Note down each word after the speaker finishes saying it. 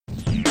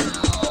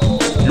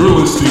You're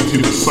listening to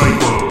The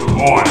Cyclone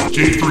on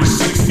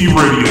J360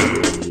 Radio.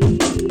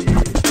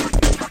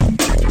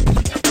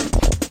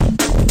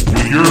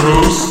 With your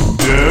hosts,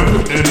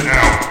 Dev and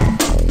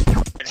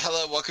Al.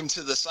 Hello, welcome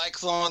to The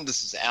Cyclone.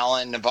 This is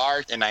Alan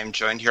Navarre, and I'm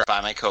joined here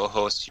by my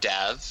co-host,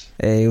 Dev.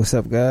 Hey, what's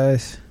up,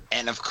 guys?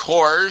 And of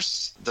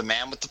course, the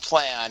man with the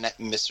plan,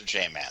 Mr.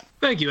 J-Man.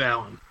 Thank you,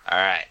 Alan. All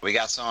right, we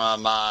got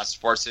some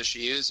sports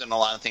issues and a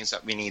lot of things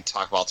that we need to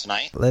talk about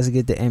tonight. Let's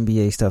get the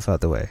NBA stuff out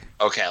the way.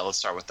 Okay, let's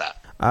start with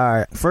that. All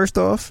right, first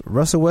off,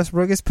 Russell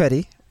Westbrook is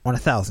petty on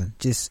 1,000.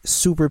 Just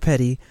super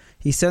petty.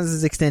 He sends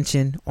his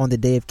extension on the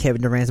day of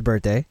Kevin Durant's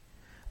birthday.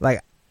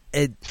 Like,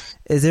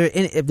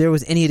 if there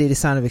was any day to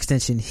sign an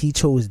extension, he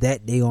chose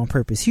that day on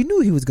purpose. He knew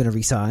he was going to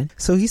resign.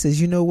 So he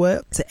says, you know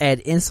what? To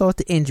add insult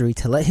to injury,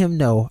 to let him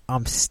know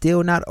I'm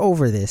still not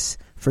over this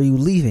for you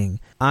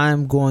leaving,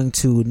 I'm going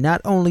to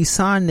not only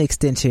sign the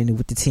extension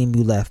with the team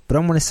you left, but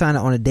I'm going to sign it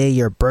on the day of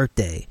your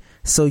birthday.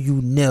 So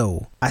you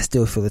know I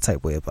still feel the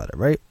type way about it,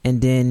 right? And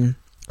then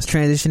let's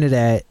transition to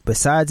that.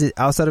 Besides it,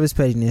 outside of his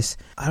pettiness,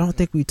 I don't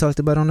think we talked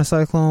about it on the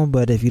Cyclone,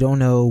 but if you don't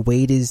know,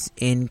 Wade is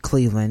in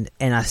Cleveland,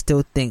 and I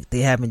still think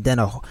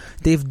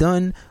they've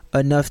done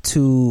enough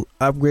to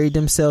upgrade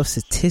themselves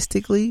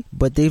statistically,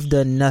 but they've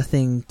done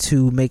nothing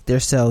to make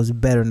themselves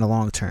better in the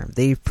long term.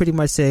 They've pretty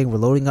much saying we're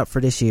loading up for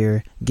this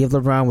year, give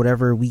LeBron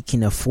whatever we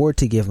can afford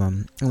to give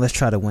him, and let's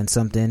try to win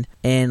something.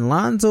 And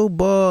Lonzo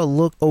Ball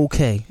looked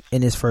okay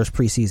in his first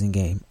preseason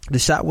game. The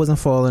shot wasn't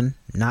falling,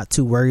 not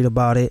too worried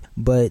about it,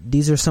 but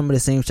these are some of the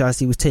same shots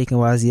he was taking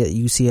while he was at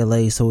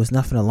UCLA, so it's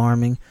nothing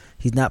alarming.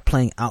 He's not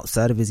playing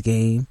outside of his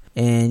game,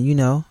 and you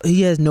know,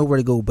 he has nowhere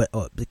to go but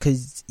up,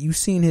 because you've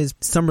seen his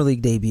Summer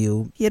League debut.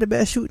 He had a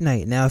bad shooting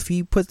night. Now, if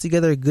he puts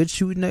together a good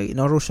shooting night and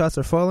all those shots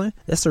are falling,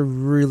 that's a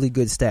really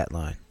good stat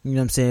line. You know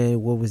what I'm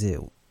saying? What was it?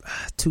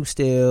 2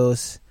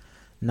 steals,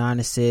 9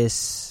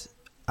 assists.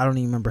 I don't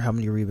even remember how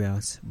many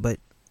rebounds, but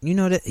you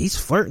know that he's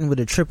flirting with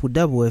a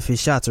triple-double if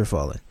his shots are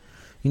falling.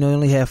 You know, he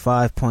only had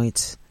 5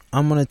 points.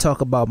 I'm going to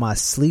talk about my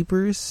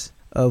sleepers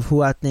of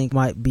who I think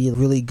might be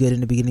really good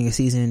in the beginning of the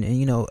season. And,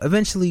 you know,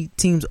 eventually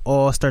teams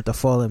all start to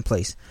fall in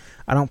place.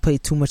 I don't pay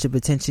too much of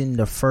attention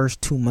the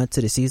first 2 months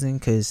of the season,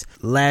 because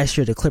last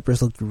year the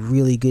Clippers looked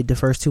really good the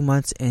first 2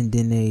 months, and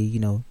then they, you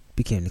know,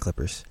 became the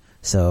Clippers.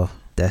 So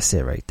that's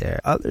it right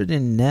there. Other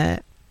than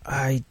that,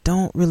 I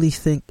don't really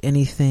think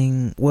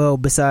anything, well,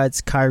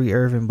 besides Kyrie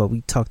Irving, but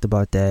we talked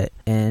about that.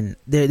 And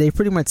they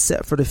pretty much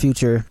set for the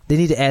future. They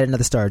need to add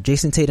another star.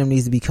 Jason Tatum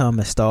needs to become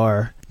a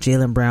star.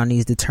 Jaylen Brown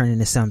needs to turn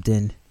into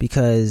something,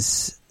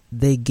 because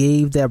they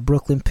gave that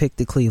Brooklyn pick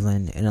to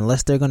Cleveland, and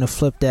unless they're going to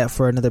flip that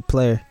for another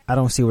player, I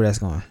don't see where that's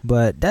going.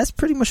 But that's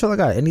pretty much all I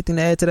got. Anything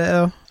to add to that,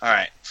 Al? All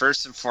right,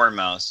 first and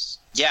foremost,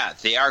 yeah,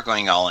 they are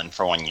going all in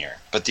for 1 year,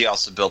 but they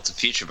also built the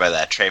future by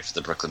that trade for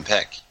the Brooklyn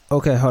pick.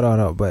 Okay, hold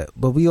on. But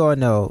we all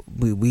know,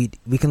 we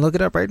can look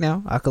it up right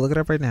now. I can look it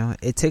up right now.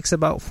 It takes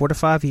about 4 to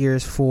 5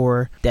 years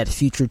for that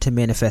future to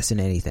manifest in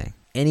anything.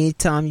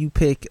 Anytime you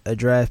pick a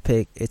draft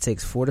pick, it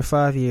takes 4 to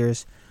 5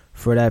 years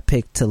for that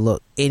pick to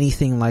look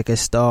anything like a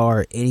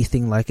star,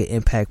 anything like an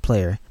impact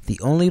player. The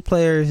only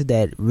players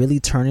that really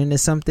turn into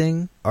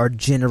something are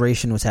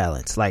generational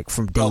talents, like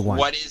from day one.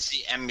 What is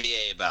the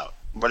NBA about?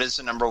 What is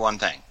the number one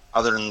thing,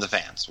 other than the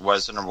fans? What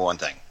is the number one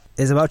thing?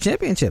 It's about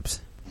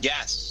championships.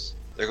 Yes.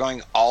 They're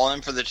going all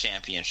in for the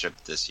championship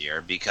this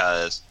year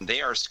because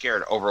they are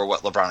scared over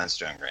what LeBron is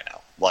doing right now.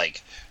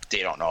 Like,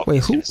 they don't know if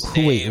he's going to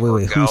stay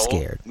or go. Who's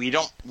scared? We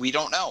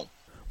don't know.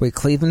 Wait,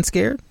 Cleveland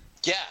scared?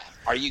 Yeah.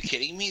 Are you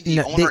kidding me?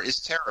 The owner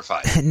is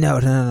terrified.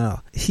 No.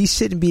 He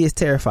shouldn't be as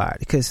terrified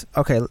because,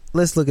 okay,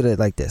 let's look at it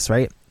like this,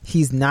 right?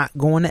 He's not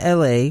going to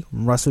L.A.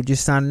 Russell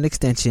just signed an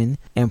extension,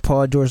 and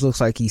Paul George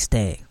looks like he's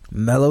staying.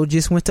 Melo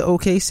just went to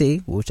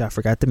OKC, which I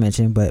forgot to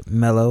mention, but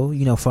Melo,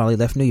 you know, finally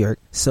left New York.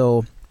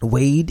 So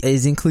Wade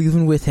is in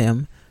Cleveland with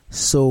him.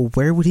 So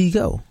where would he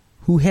go?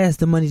 Who has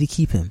the money to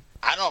keep him?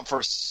 I don't,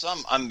 for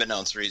some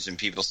unbeknownst reason,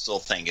 people still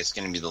think it's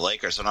going to be the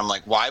Lakers. And I'm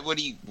like, why would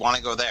he want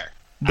to go there?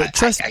 But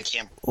trust, I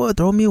can't. Well,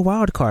 throw me a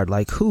wild card.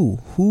 Like who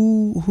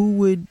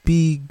would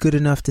be good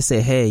enough to say,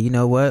 hey, you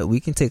know what?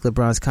 We can take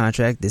LeBron's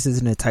contract. This is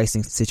an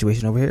enticing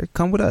situation over here.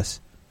 Come with us.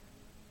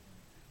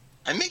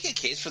 I make a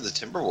case for the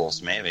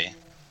Timberwolves, maybe.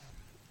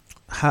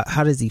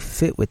 How does he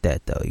fit with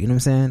that, though? You know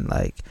what I'm saying?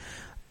 Like,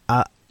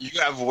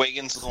 you have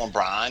Wiggins and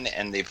LeBron,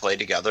 and they play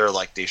together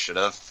like they should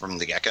have from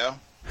the get-go.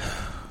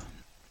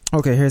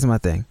 Okay, here's my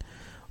thing.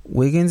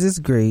 Wiggins is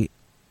great,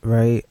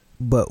 right?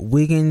 But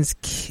Wiggins,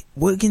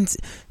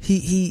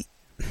 he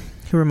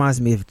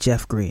reminds me of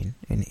Jeff Green,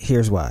 and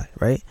here's why,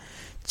 right?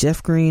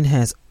 Jeff Green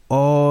has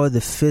all the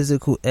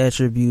physical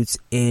attributes,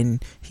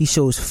 and he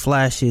shows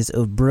flashes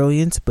of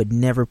brilliance, but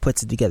never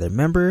puts it together.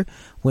 Remember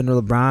when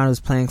LeBron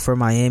was playing for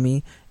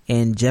Miami,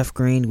 and Jeff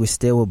Green was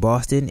still with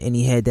Boston, and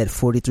he had that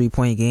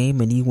 43-point game,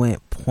 and he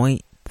went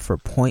point for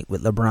point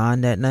with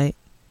LeBron that night?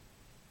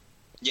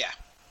 Yeah.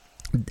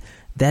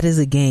 That is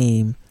a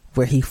game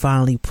where he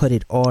finally put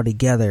it all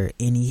together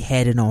and he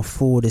had it on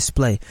full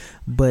display.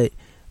 But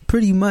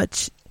pretty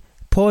much,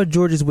 Paul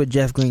George is what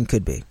Jeff Green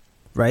could be,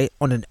 right?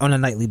 On a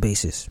nightly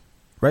basis,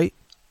 right?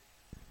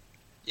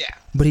 Yeah.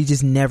 But he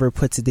just never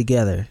puts it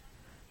together.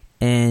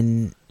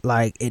 And,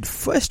 like, it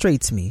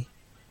frustrates me.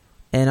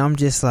 And I'm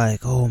just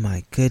like, oh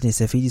my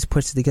goodness, if he just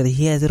puts it together,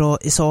 he has it all,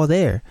 it's all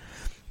there.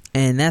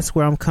 And that's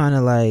where I'm kind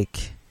of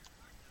like,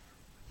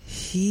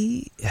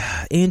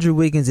 Andrew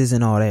Wiggins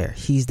isn't all there.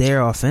 He's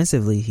there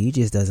offensively, he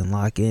just doesn't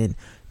lock in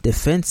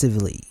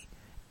defensively.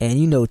 And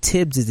you know,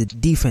 Tibbs is a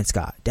defense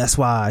guy. That's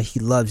why he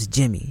loves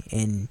Jimmy.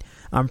 And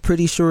I'm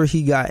pretty sure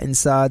he got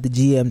inside the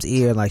GM's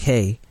ear like,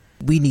 hey,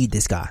 we need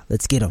this guy.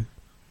 Let's get him.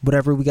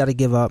 Whatever we got to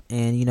give up.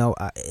 And, you know,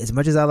 as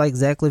much as I like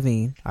Zach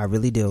LaVine, I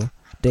really do,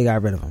 they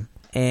got rid of him.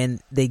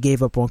 And they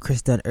gave up on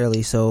Chris Dunn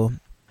early. So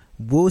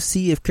we'll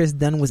see if Chris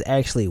Dunn was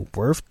actually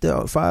worth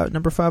the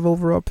number 5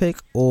 overall pick,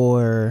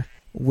 or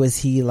was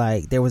he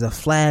like, there was a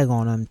flag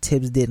on him,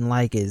 Tibbs didn't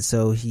like it,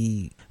 so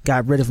he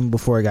got rid of him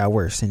before it got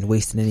worse and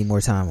wasted any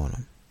more time on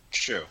him.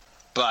 True.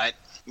 But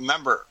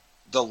remember,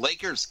 the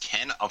Lakers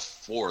can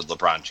afford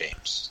LeBron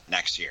James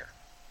next year.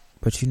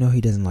 But you know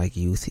he doesn't like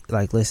youth.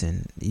 Like,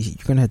 listen, you're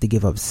going to have to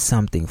give up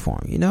something for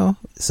him, you know?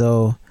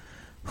 So,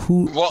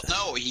 who... Well,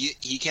 no,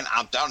 he can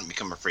opt out and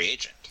become a free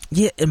agent.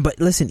 Yeah, but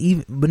listen,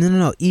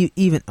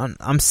 even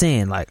I'm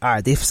saying, like, all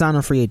right, they've signed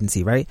on free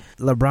agency, right?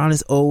 LeBron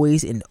is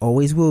always and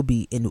always will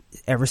be,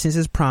 ever since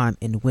his prime,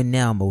 in win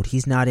now mode.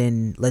 He's not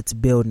in let's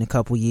build in a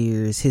couple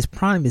years. His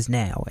prime is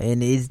now,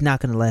 and it's not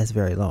going to last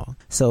very long.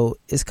 So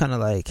it's kind of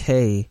like,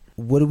 hey,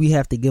 what do we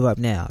have to give up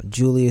now?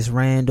 Julius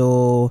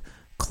Randle,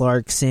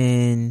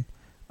 Clarkson.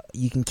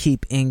 You can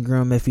keep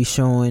Ingram if he's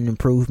showing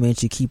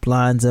improvements. You keep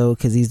Lonzo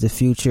because he's the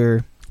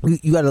future.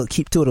 You got to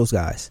keep 2 of those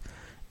guys.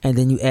 And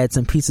then you add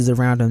some pieces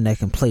around him that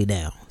can play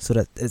down. So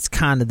that it's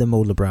kind of the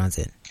mode LeBron's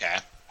in. Okay.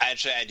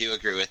 Actually, I do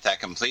agree with that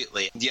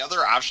completely. The other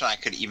option I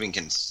could even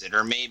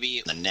consider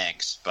maybe the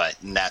Knicks, but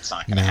that's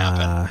not going to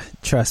happen.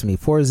 Trust me.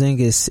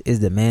 Porzingis is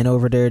the man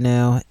over there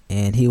now,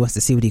 and he wants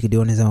to see what he can do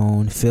on his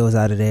own. Phil's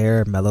out of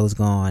there. Melo's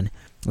gone.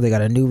 They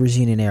got a new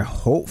regime in there.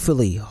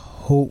 Hopefully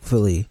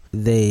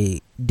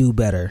they do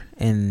better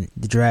and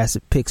the draft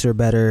picks are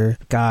better.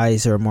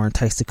 Guys are more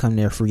enticed to come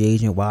there free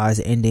agent wise,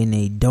 and then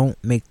they don't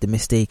make the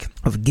mistake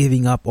of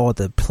giving up all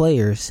the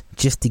players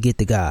just to get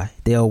the guy.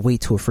 They'll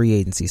wait to a free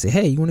agency, say,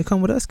 hey, you want to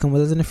come with us? Come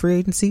with us in the free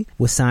agency.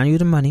 We'll sign you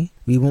the money.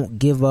 We won't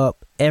give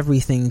up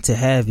everything to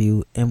have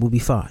you, and we'll be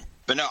fine.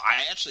 But no,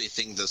 I actually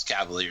think this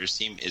Cavaliers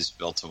team is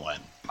built to win.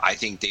 I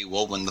think they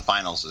will win the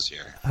finals this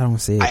year. I don't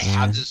see it, man.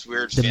 Have this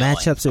weird The feeling.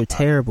 matchups are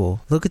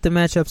terrible. Look at the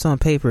matchups on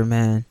paper,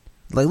 man.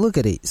 Like, look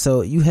at it.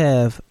 So you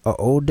have an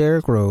old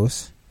Derrick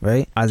Rose,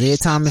 right? Isaiah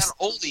Thomas. Not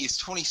old. He's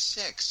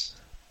 26.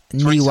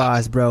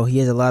 Knee-wise, bro. He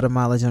has a lot of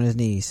mileage on his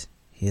knees.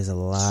 You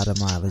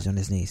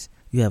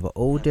have an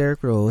old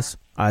Derrick Rose.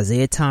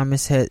 Isaiah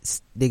Thomas,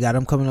 they got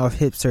him coming off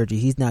hip surgery.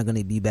 He's not going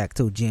to be back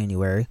till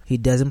January. He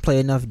doesn't play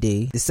enough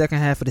D. The second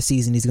half of the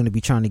season, he's going to be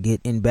trying to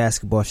get in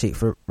basketball shape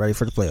ready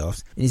for the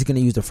playoffs. And he's going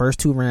to use the first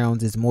 2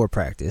 rounds as more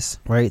practice,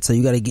 right? So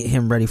you got to get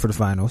him ready for the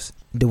finals.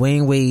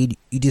 Dwayne Wade,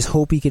 you just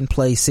hope he can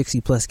play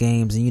 60-plus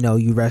games, and, you know,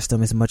 you rest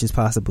him as much as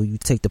possible. You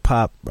take the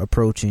Pop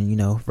approach and, you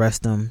know,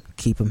 rest him,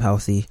 keep him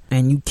healthy.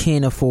 And you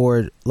can't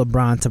afford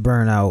LeBron to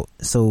burn out,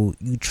 so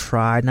you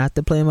try not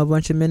to play him a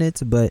bunch of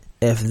minutes. But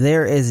if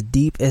they're as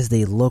deep as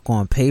they look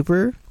on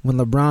paper, when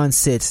LeBron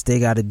sits,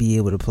 they got to be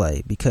able to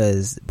play.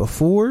 Because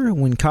before,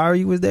 when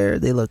Kyrie was there,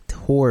 they looked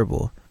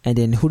horrible. And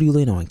then who do you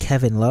lean on?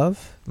 Kevin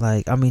Love?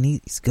 Like, I mean,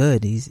 he's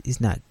good.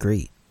 He's not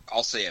great.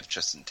 Also, you have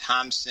Tristan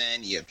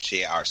Thompson, you have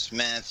J.R.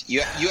 Smith.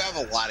 You have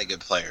a lot of good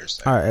players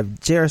there. All right,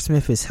 if J.R.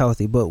 Smith is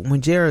healthy, but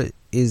when J.R.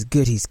 is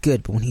good, he's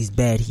good. But when he's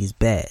bad, he's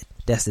bad.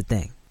 That's the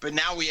thing. But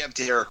now we have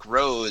Derrick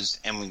Rose,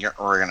 and we're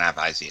going to have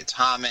Isaiah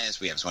Thomas.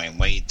 We have Dwayne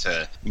Wade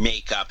to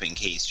make up in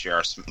case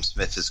J.R.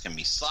 Smith is going to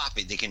be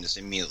sloppy. They can just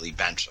immediately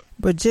bench him.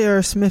 But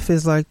J.R. Smith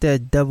is like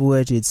that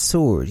double-edged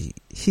sword.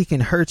 He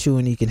can hurt you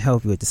and he can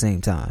help you at the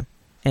same time.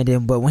 And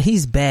then, but when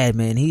he's bad,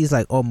 man, he's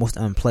like almost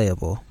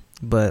unplayable.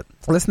 But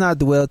let's not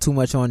dwell too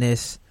much on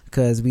this,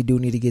 because we do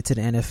need to get to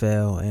the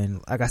NFL.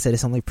 And like I said,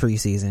 it's only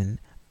preseason.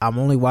 I'm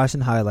only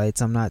watching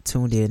highlights. I'm not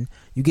tuned in.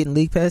 You getting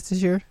League Pass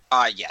this year?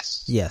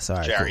 Yes. Yes, all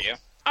right. Jerry, cool.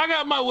 I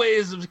got my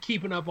ways of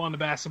keeping up on the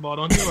basketball.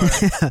 Don't you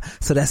worry.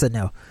 So that's a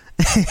no.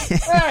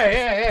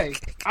 Hey.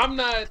 I'm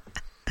not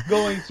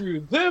going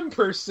through them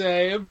per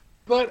se,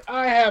 but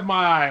I have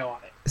my eye on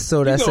it.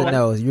 So that's a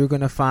no. You're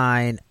going to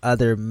find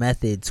other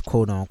methods,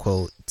 quote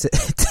unquote,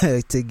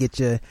 to get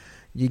your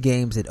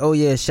games in. Oh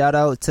yeah, shout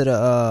out to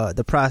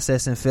the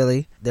process in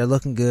Philly. They're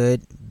looking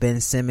good. Ben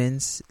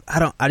Simmons.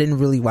 I didn't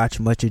really watch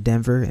much of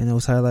Denver in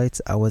those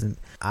highlights.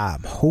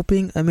 I'm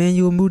hoping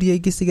Emmanuel Mudiay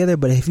gets together,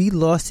 but if he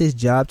lost his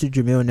job to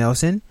Jameer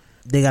Nelson,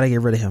 they got to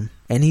get rid of him.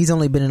 And he's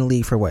only been in the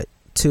league for what,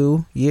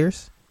 2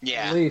 years?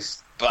 Yeah. At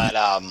least. But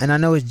and I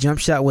know his jump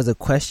shot was a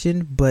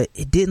question, but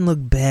it didn't look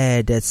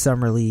bad that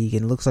summer league,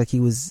 and it looks like he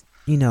was,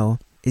 you know,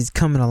 is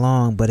coming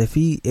along. But if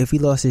he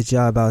lost his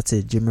job out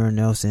to Jameer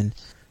Nelson,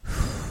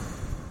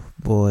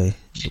 boy,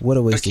 what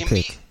a waste to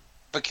pick.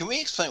 But can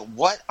we explain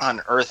what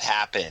on earth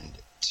happened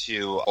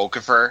to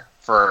Okafor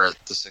for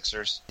the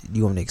Sixers?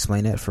 You want me to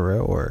explain that for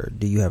real, or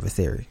do you have a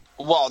theory?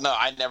 Well, no,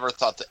 I never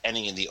thought that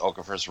any of the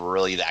Okafors were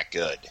really that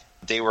good.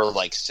 They were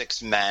like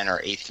 6th men or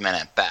 8th men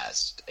at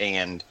best.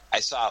 And I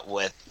saw it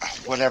with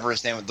whatever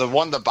his name was, the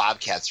one the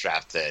Bobcats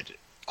drafted.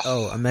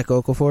 Oh,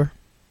 Emeka Okafor?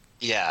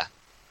 Yeah.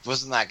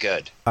 Wasn't that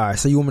good. All right,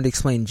 so you want me to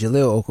explain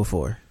Jahlil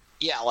Okafor?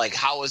 Yeah, like,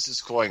 how is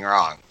this going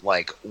wrong?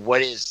 Like,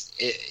 what is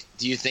it?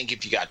 Do you think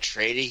if you got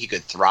traded, he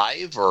could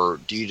thrive? Or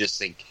do you just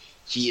think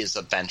he is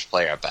a bench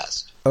player at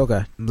best?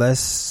 Okay,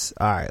 let's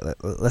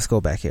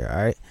go back here,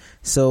 all right?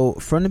 So,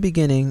 from the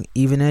beginning,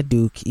 even at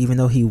Duke, even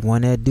though he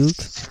won at Duke,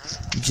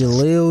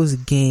 Jahlil's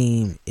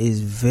game is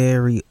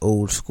very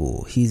old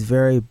school. He's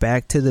very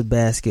back to the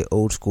basket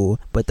old school.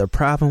 But the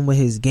problem with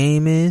his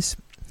game is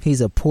he's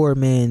a poor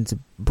man's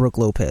Brook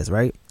Lopez,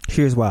 right?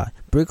 Here's why.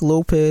 Brook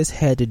Lopez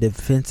had the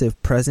defensive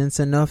presence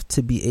enough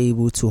to be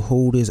able to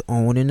hold his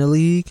own in the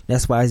league.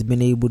 That's why he's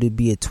been able to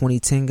be a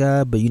 2010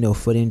 guy, but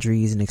foot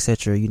injuries and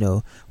etc.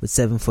 With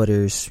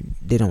 7-footers,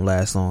 they don't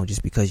last long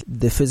just because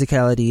the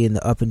physicality and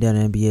the up and down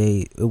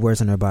NBA, it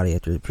wears on their body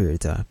after a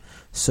period of time.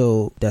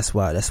 So that's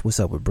what's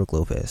up with Brook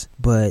Lopez.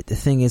 But the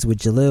thing is with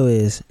Jahlil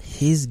is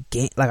his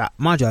game, like,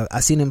 mind you,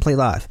 I seen him play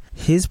live.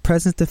 His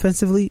presence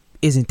defensively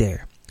isn't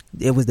there.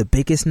 It was the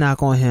biggest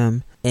knock on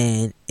him,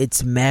 and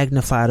it's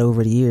magnified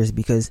over the years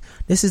because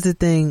this is the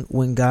thing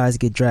when guys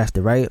get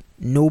drafted, right?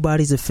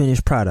 Nobody's a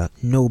finished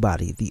product.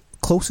 Nobody. The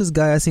closest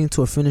guy I seen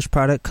to a finished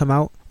product come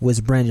out was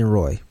Brandon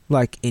Roy.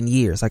 Like, in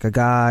years. Like, a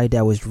guy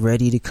that was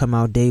ready to come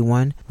out day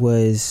one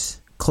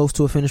was close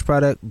to a finished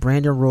product.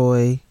 Brandon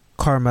Roy,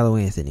 Carmelo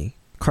Anthony.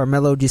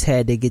 Carmelo just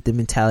had to get the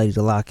mentality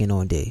to lock in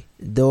on day.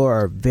 There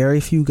are very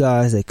few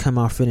guys that come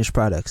out finished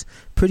products.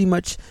 Pretty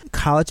much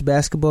college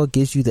basketball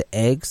gives you the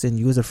eggs, and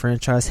you as a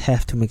franchise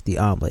have to make the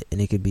omelet.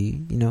 And it could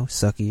be,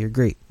 sucky or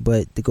great.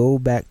 But to go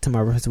back to my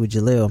reference with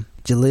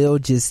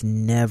Jahlil just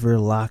never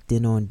locked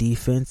in on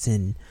defense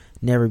and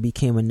never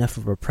became enough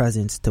of a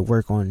presence to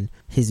work on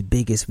his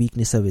biggest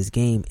weakness of his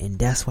game. And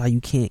that's why you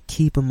can't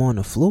keep him on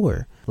the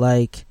floor.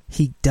 Like,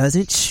 he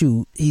doesn't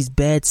shoot. He's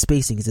bad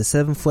spacing. He's a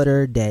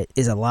 7-footer that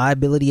is a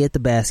liability at the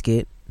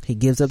basket. He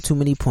gives up too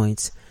many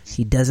points.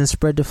 He doesn't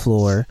spread the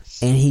floor,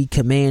 and he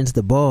commands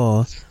the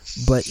ball,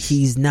 but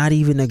he's not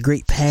even a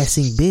great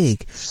passing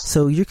big.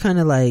 So you're kind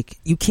of like,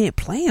 you can't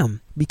play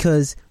him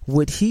because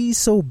what he's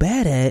so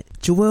bad at,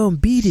 Joel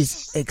Embiid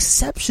is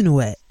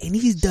exceptional at, and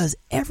he does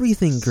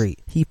everything great.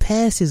 He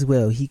passes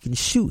well. He can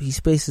shoot. He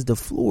spaces the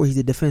floor. He's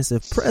a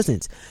defensive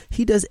presence.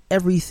 He does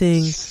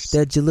everything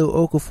that Jahlil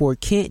Okafor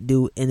can't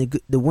do, and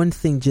the one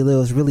thing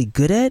Jahlil is really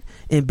good at,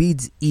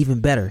 Embiid's even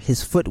better.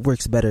 His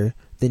footwork's better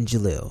than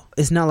Jahlil.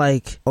 It's not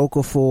like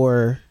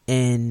Okafor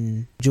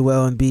and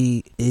Joel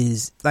Embiid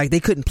is like they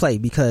couldn't play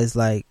because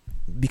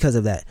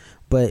of that.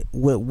 But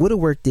what would have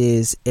worked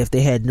is if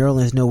they had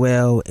Nerlens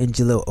Noel and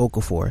Jahlil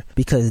Okafor,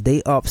 because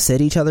they offset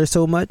each other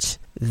so much.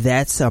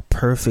 That's a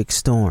perfect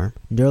storm.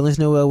 Nerlens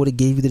Noel would have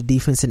gave you the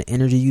defense and the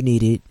energy you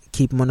needed,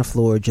 keep him on the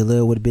floor.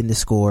 Jahlil would have been the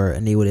scorer,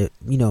 and they would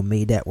have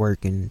made that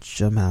work and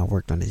somehow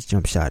worked on his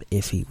jump shot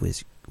if he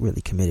was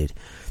really committed.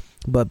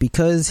 But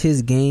because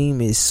his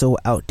game is so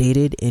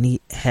outdated and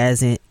he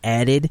hasn't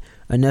added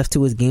enough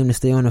to his game to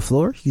stay on the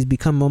floor, he's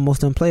become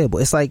almost unplayable.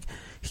 It's like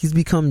he's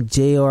become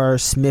J.R.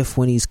 Smith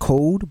when he's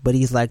cold, but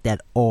he's like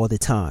that all the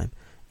time.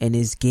 And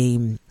his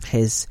game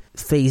has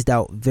phased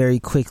out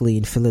very quickly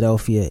in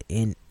Philadelphia,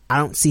 and I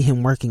don't see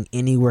him working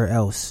anywhere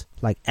else,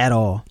 like at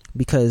all.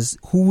 Because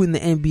who in the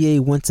NBA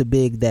wants a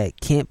big that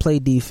can't play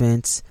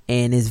defense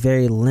and is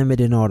very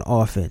limited on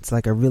offense?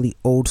 Like a really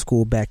old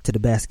school back to the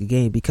basket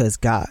game. Because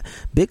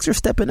bigs are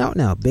stepping out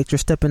now. Bigs are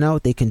stepping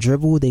out. They can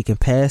dribble, they can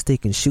pass, they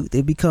can shoot.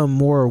 They become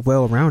more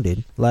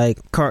well-rounded. Like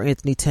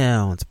Karl-Anthony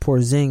Towns,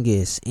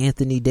 Porzingis,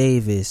 Anthony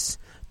Davis,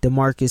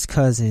 DeMarcus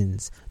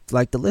Cousins.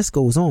 Like, the list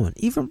goes on.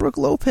 Even Brook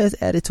Lopez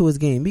added to his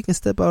game. He can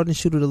step out and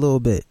shoot it a little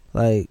bit.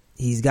 Like,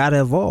 he's got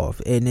to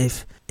evolve. And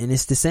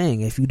it's the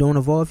saying, if you don't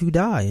evolve, you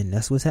die. And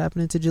that's what's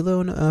happening to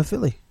Jahlil in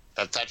Philly.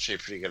 That's actually a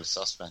pretty good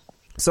assessment.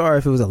 Sorry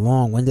if it was a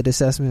long-winded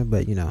assessment,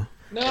 but, No,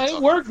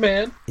 it worked,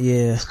 man.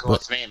 Yeah. It's cool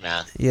with me,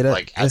 man. Yeah,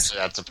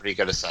 that's a pretty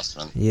good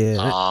assessment.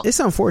 Yeah. It's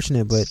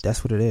unfortunate, but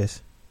that's what it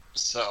is.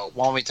 So,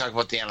 why don't we talk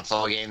about the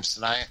NFL games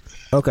tonight?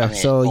 Okay,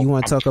 so you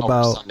want to talk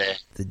about Sunday.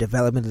 the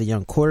development of the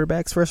young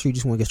quarterbacks first, or you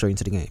just want to get straight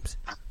into the games?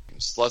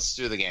 So let's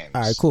do the games.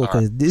 All right, cool,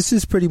 because this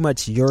is pretty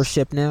much your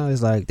ship now.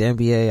 It's like the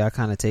NBA, I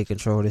kind of take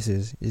control. This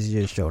is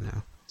your show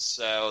now.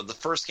 So the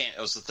first game,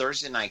 it was the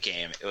Thursday night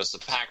game. It was the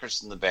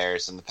Packers and the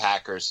Bears, and the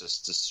Packers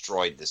just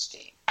destroyed this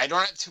team. I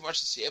don't have too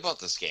much to say about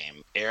this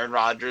game. Aaron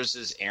Rodgers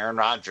is Aaron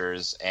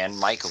Rodgers, and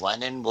Mike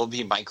Lennon will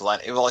be Mike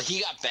Lennon. Well,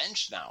 he got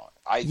benched now.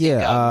 I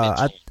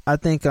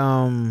think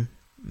our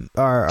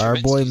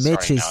boy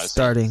Mitch is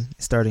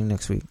starting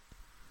next week.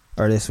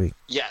 Or this week.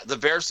 Yeah, the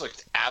Bears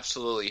looked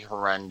absolutely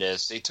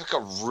horrendous. They took a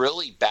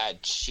really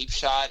bad cheap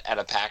shot at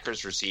a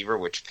Packers receiver,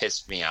 which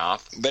pissed me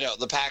off. But no,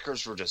 the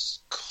Packers were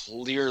just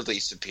clearly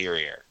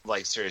superior.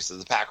 Like, seriously,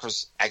 the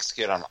Packers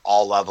execute on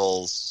all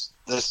levels.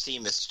 This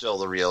team is still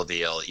the real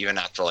deal, even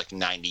after,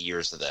 90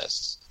 years of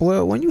this.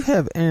 Well, when you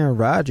have Aaron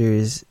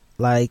Rodgers,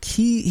 Like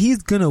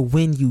he's gonna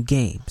win you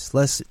games.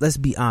 Let's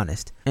be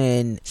honest.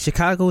 And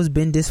Chicago has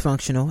been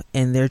dysfunctional,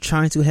 and they're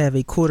trying to have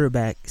a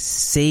quarterback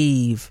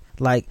save.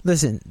 Like,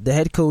 listen, the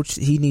head coach,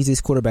 he needs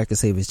his quarterback to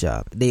save his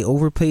job. They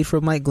overpaid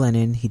for Mike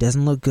Glennon. He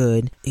doesn't look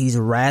good. He's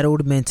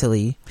rattled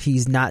mentally.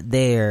 He's not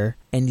there,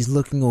 and he's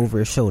looking over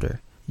his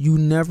shoulder. You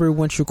never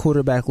want your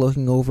quarterback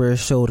looking over his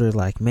shoulder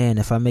like, man,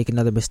 if I make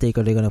another mistake,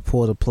 are they going to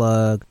pull the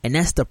plug? And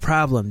that's the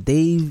problem.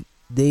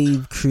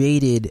 They've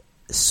created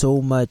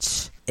so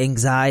much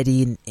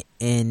anxiety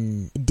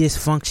and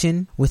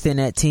dysfunction within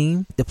that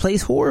team. The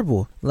play's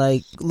horrible.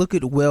 Like, look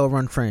at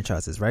well-run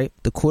franchises, right?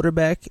 The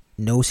quarterback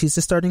knows he's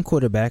the starting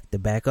quarterback. The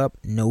backup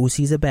knows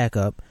he's a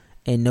backup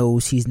and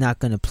knows he's not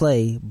going to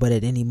play. But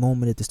at any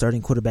moment, if the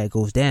starting quarterback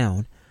goes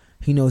down,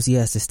 he knows he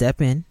has to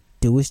step in,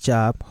 do his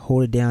job,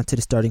 hold it down to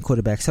the starting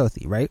quarterback's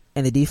healthy, right?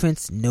 And the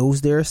defense knows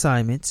their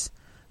assignments.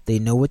 They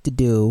know what to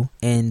do,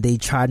 and they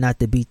try not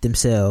to beat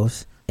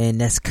themselves. And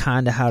that's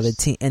kind of how the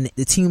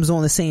team's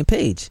on the same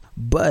page.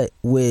 But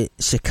with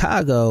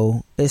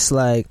Chicago, it's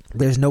like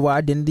there's no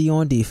identity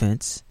on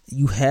defense.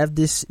 You have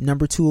this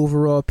number 2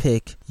 overall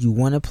pick. You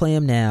want to play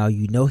him now.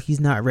 You know he's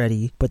not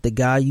ready, but the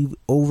guy you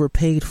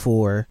overpaid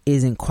for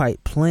isn't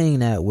quite playing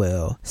that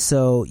well.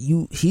 So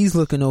he's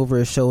looking over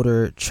his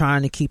shoulder,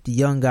 trying to keep the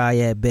young guy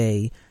at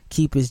bay,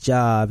 keep his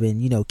job,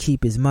 and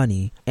keep his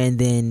money. And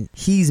then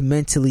he's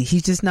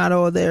just not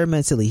all there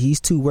mentally.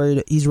 He's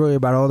worried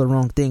about all the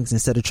wrong things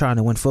instead of trying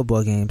to win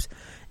football games.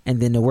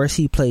 And then the worse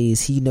he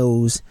plays, he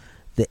knows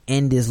the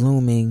end is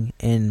looming,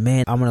 and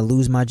man, I'm gonna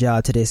lose my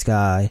job to this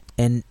guy.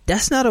 And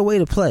that's not a way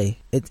to play.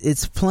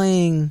 It's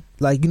playing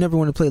like you never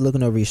want to play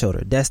looking over your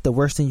shoulder. That's the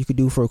worst thing you could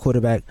do for a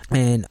quarterback.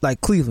 And like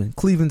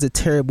Cleveland's a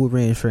terrible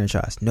range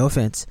franchise. No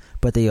offense,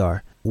 but they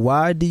are.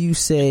 Why do you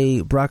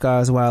say Brock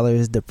Osweiler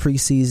is the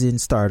preseason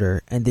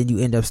starter, and then you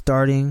end up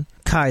starting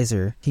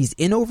Kaiser? He's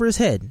in over his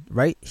head,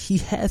 right? He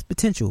has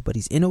potential, but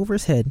he's in over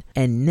his head.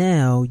 And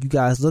now you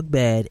guys look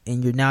bad,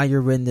 and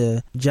you're in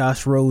the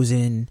Josh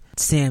Rosen,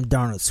 Sam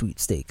Darnold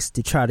sweepstakes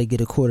to try to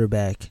get a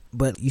quarterback,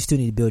 but you still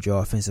need to build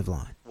your offensive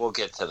line. We'll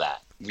get to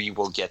that. We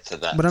will get to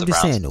that. But I'm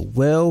just saying,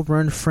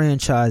 well-run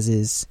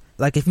franchises,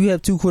 like if you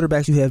have 2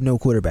 quarterbacks, you have no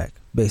quarterback,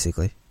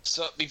 basically.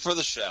 So before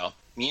the show,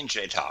 me and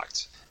Jay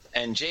talked.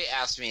 And Jay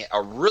asked me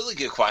a really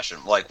good question,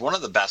 like one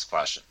of the best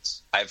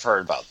questions I've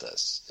heard about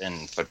this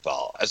in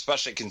football,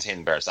 especially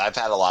containing Bears. I've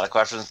had a lot of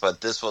questions, but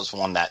this was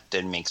one that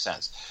didn't make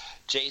sense.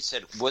 Jay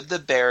said, would the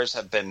Bears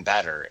have been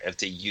better if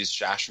they used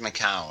Josh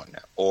McCown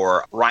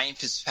or Ryan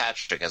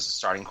Fitzpatrick as a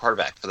starting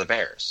quarterback for the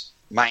Bears?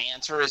 My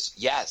answer is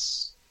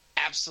yes.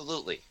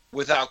 Absolutely.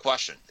 Without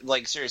question.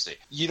 Like, seriously,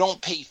 you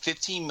don't pay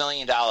 $15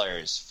 million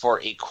for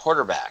a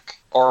quarterback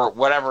or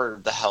whatever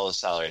the hell his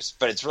salary is,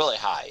 but it's really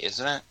high,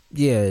 isn't it?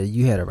 Yeah,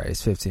 you had it right.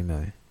 It's $15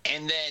 million.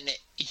 And then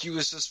he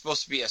was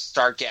supposed to be a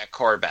start-gap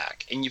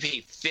quarterback, and you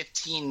pay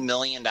 $15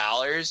 million?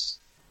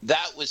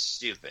 That was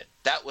stupid.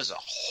 That was a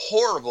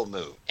horrible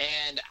move.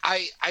 And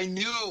I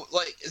knew,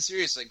 like,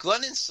 seriously,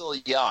 Glennon's still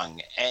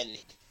young, and,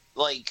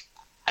 like,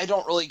 I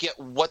don't really get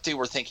what they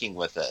were thinking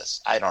with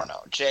this. I don't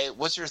know. Jay,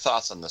 what's your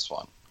thoughts on this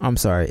one? I'm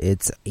sorry,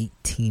 it's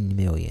 $18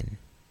 million.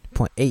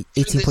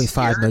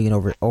 18.5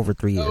 million over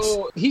 3 years.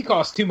 Oh, he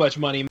costs too much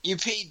money. You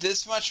paid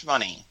this much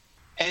money,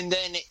 and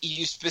then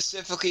you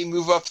specifically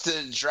move up to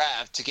the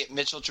draft to get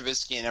Mitchell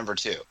Trubisky in number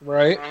 2.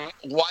 Right.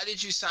 Why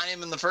did you sign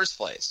him in the first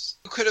place?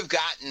 You could have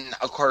gotten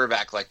a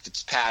quarterback like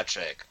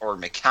Fitzpatrick or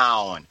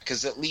McCown,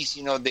 because at least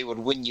they would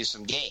win you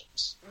some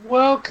games.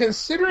 Well,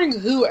 considering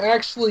who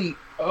actually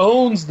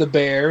owns the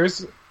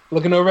Bears,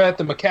 looking over at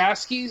the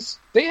McCaskies,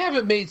 they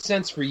haven't made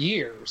sense for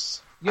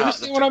years. You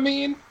understand what I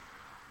mean?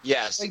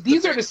 Yes. Like,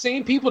 these are the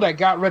same people that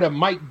got rid of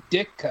Mike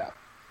Ditka.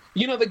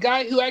 The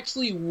guy who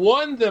actually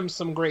won them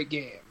some great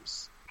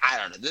games. I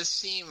don't know. This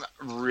team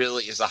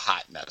really is a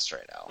hot mess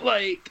right now.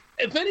 Like,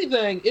 if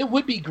anything, it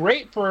would be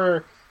great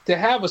to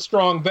have a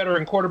strong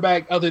veteran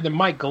quarterback other than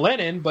Mike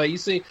Glennon, but you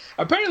see,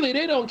 apparently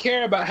they don't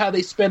care about how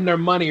they spend their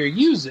money or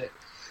use it.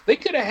 They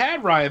could have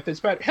had Ryan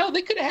Fitzpatrick. Hell,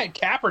 they could have had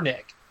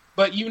Kaepernick.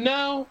 But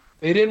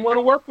they didn't want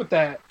to work with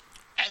that.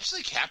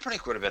 Actually,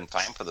 Kaepernick would have been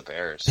fine for the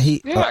Bears.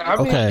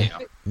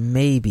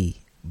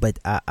 Maybe. But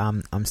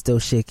I'm still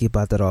shaky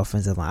about that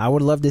offensive line. I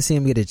would love to see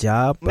him get a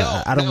job,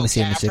 but I don't want to see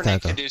him in Chicago.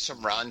 Kaepernick can do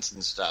some runs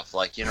and stuff,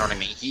 like, you know what I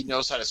mean? He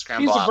knows how to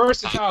scramble. He's a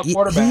versatile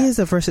quarterback. He is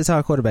a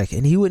versatile quarterback,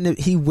 and he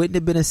wouldn't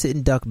have been a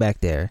sitting duck back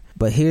there.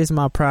 But here's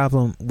my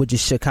problem with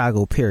just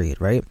Chicago, period,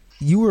 right?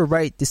 You were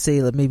right to say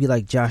maybe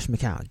like Josh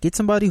McCown. Get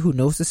somebody who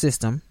knows the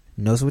system,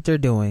 knows what they're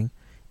doing,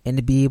 and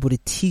to be able to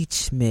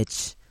teach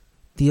Mitch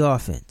the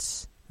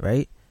offense,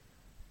 right?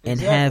 And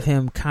have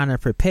him kind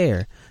of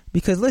prepare.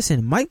 Because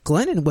listen, Mike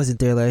Glennon wasn't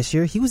there last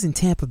year. He was in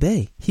Tampa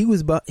Bay. He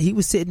was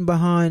sitting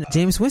behind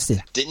Jameis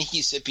Winston. Didn't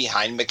he sit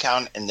behind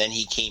McCown and then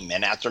he came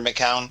in after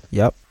McCown?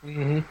 Yep.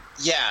 Mm-hmm.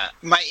 Yeah,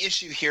 my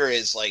issue here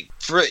is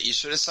you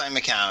should have signed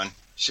McCown.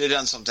 Should have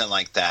done something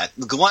like that.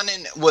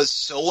 Glennon was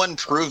so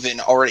unproven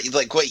already.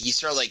 He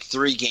started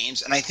 3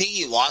 games, and I think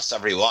he lost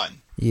every one.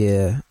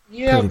 Yeah.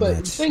 Yeah, Pretty but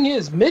much. the thing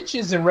is, Mitch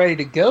isn't ready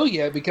to go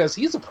yet because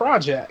he's a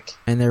project.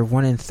 And they're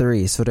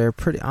 1-3, so they're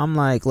pretty. I'm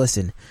like,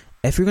 listen,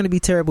 if you're gonna be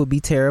terrible, be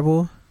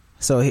terrible.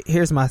 So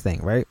here's my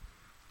thing, right?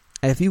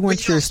 If you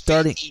want your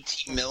starting,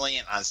 $18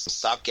 million on some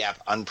stopgap,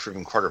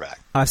 unproven quarterback.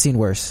 I've seen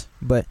worse.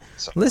 But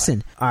So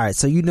listen, all right.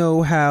 So you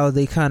know how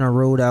they kind of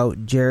rolled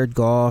out Jared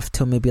Goff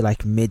till maybe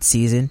like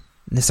mid-season.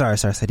 Sorry.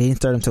 So they didn't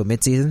start him till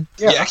mid-season.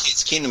 Yeah,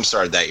 Case Keenum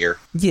started that year.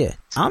 Yeah,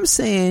 I'm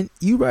saying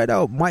you write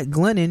out Mike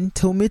Glennon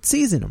till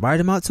mid-season. Write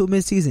him out till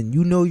mid-season.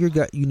 You know you're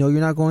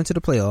not going to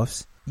the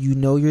playoffs. You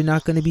know you're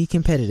not going to be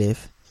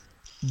competitive.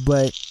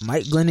 But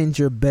Mike Glennon's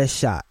your best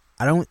shot.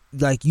 I don't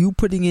like you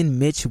putting in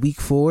Mitch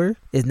week 4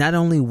 is not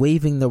only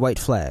waving the white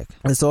flag.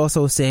 It's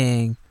also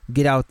saying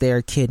get out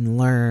there, kid, and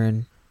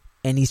learn.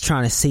 And he's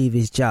trying to save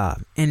his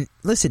job. And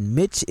listen,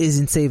 Mitch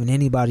isn't saving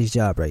anybody's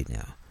job right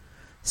now.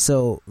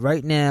 So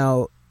right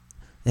now,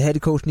 the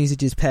head coach needs to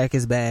just pack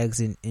his bags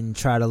and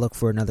try to look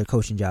for another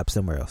coaching job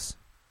somewhere else.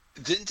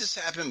 Didn't this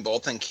happen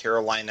both in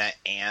Carolina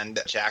and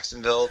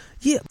Jacksonville?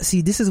 Yeah,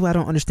 see, this is what I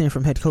don't understand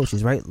from head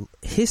coaches, right?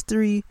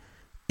 History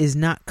is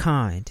not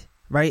kind,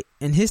 right?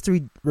 And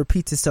history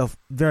repeats itself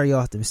very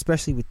often,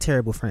 especially with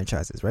terrible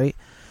franchises, right?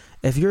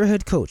 If you're a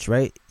head coach,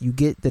 right, you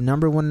get the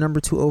number 1, number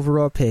 2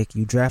 overall pick,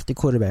 you draft a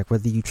quarterback,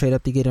 whether you trade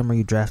up to get him or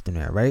you draft him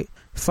there, right?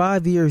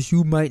 5 years,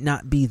 you might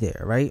not be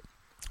there, right?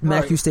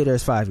 Matthew stayed there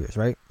as 5 years,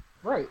 right?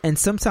 Right. And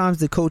sometimes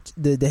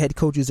the head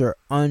coaches are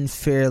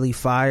unfairly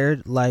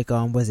fired, like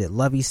was it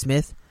Lovie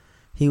Smith?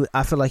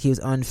 I feel like he was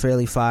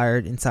unfairly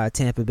fired inside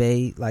Tampa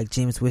Bay. Like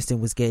James Winston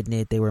was getting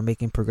it, they were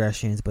making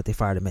progressions, but they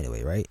fired him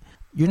anyway, right?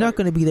 You're not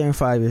going to be there in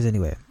 5 years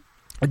anyway.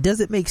 Does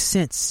it make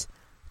sense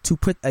to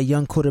put a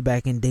young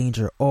quarterback in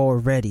danger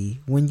already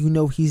when you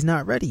know he's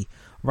not ready?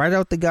 Write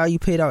out the guy you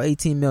paid out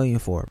 $18 million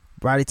for.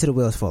 Ride it till the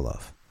wheels fall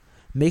off.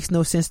 Makes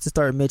no sense to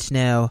start Mitch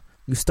now.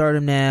 You start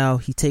him now,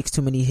 he takes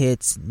too many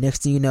hits.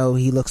 Next thing you know,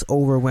 he looks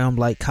overwhelmed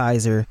like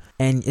Kaiser,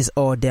 and it's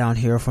all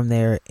downhill from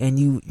there. And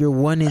you're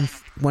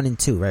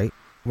 1-2, right?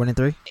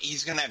 1-3.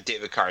 He's gonna have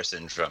David Carr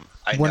syndrome.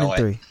 I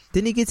 1-3.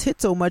 Then he gets hit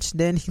so much,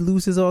 then he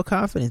loses all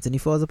confidence and he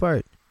falls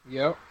apart.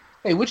 Yep.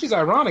 Hey, which is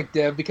ironic,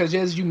 Dev, because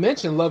as you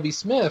mentioned, Lovie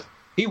Smith,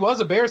 he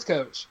was a Bears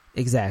coach.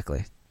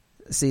 Exactly.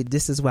 See,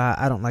 this is why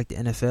I don't like the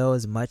NFL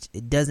as much.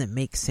 It doesn't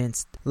make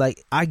sense.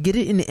 Like, I get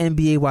it in the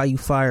NBA why you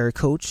fire a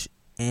coach,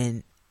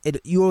 and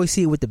you always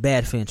see it with the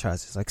bad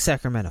franchises, like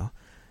Sacramento.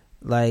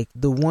 Like,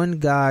 the one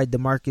guy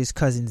DeMarcus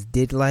Cousins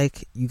did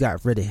like, you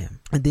got rid of him.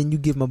 And then you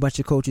give him a bunch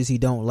of coaches he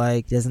don't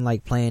like, doesn't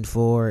like playing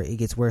for. It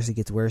gets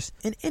worse.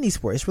 In any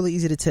sport, it's really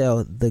easy to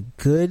tell the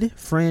good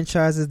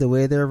franchises, the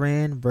way they're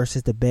ran,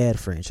 versus the bad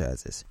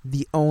franchises.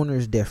 The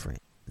owner's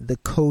different. The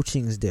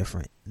coaching's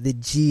different. The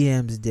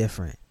GM's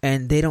different.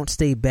 And they don't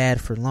stay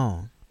bad for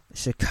long.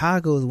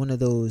 Chicago is one of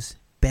those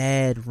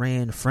bad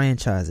ran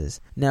franchises.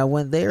 Now,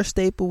 when their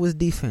staple was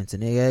defense,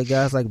 and they had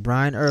guys like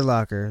Brian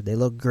Urlacher, they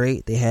looked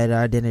great, they had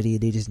identity,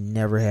 they just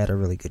never had a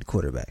really good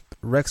quarterback.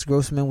 Rex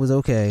Grossman was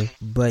okay,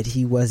 but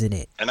he wasn't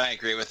it. And I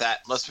agree with that.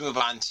 Let's move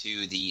on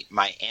to the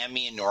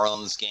Miami and New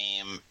Orleans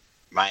game.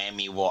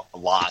 Miami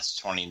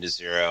lost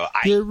 20-0.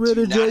 Get rid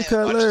of Jay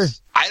Cutler.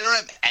 I don't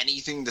have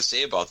anything to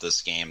say about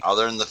this game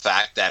other than the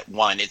fact that,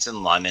 one, it's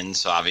in London,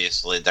 so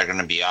obviously they're going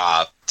to be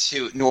off.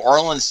 Two, New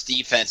Orleans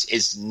defense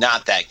is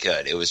not that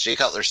good. It was Jay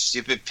Cutler's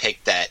stupid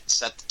pick that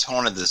set the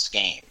tone of this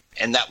game.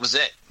 And that was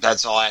it.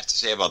 That's all I have to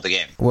say about the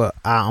game. Well,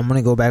 I'm going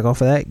to go back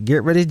off of that.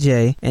 Get rid of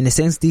Jay. And the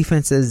Saints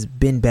defense has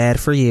been bad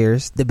for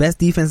years. The best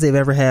defense they've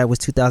ever had was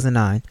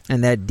 2009.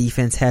 And that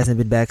defense hasn't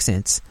been back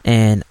since.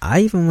 And I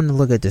even want to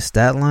look at the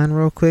stat line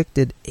real quick.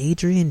 Did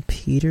Adrian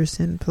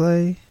Peterson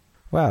play?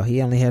 Wow,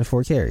 he only had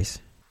 4 carries.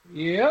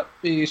 Yep,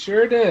 he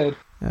sure did.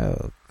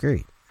 Oh,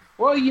 great.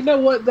 Well, you know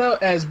what, though?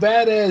 As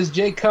bad as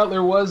Jay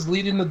Cutler was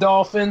leading the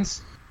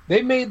Dolphins,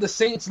 they made the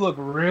Saints look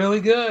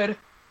really good.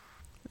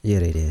 Yeah,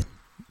 they did.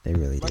 They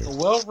really did. Like a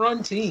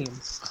well-run team.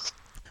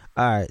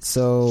 All right,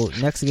 so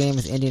next game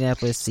is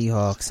Indianapolis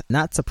Seahawks.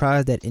 Not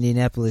surprised that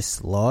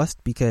Indianapolis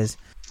lost because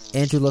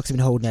Andrew Luck's been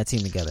holding that team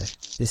together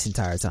this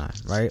entire time,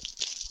 right?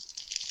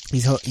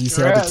 He's held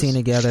the team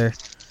together,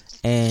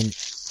 and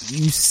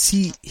you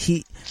see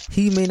he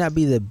may not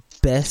be the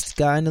best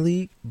guy in the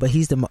league, but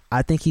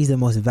I think he's the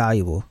most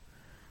valuable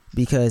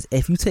because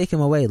if you take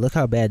him away, look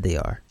how bad they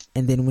are.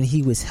 And then when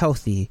he was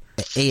healthy,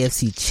 the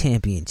AFC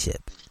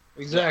Championship.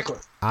 Exactly.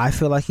 I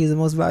feel like he's the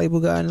most valuable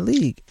guy in the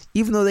league.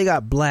 Even though they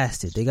got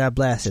blasted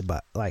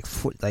by like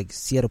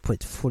Seattle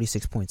put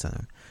 46 points on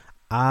him.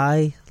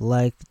 I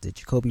like the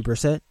Jacoby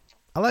Brissett.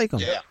 I like him.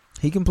 Yeah.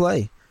 He can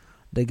play.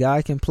 The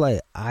guy can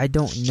play. I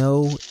don't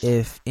know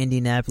if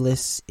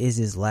Indianapolis is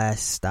his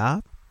last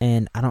stop,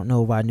 and I don't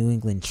know why New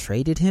England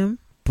traded him,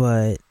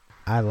 but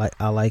I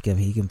like him.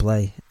 He can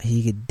play.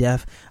 He could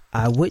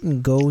I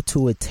wouldn't go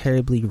to a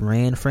terribly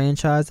ran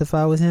franchise if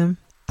I was him.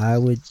 I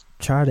would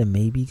try to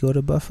maybe go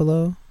to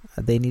Buffalo.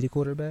 They need a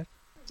quarterback.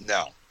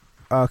 No.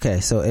 Okay,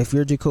 so if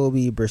you're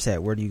Jacoby Brissett,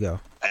 where do you go?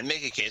 I'd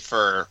make a case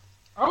for...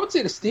 I would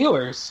say the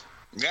Steelers.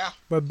 Yeah.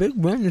 But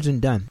Big Ben isn't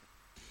done.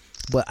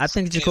 But I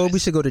think Jacoby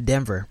should go to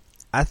Denver.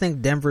 I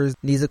think Denver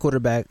needs a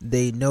quarterback.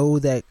 They know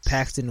that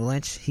Paxton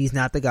Lynch, he's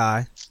not the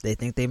guy. They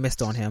think they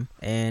missed on him.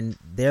 And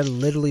they're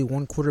literally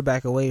one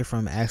quarterback away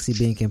from actually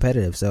being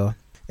competitive. So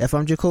if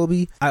I'm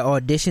Jacoby, I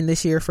audition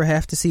this year for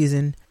half the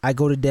season. I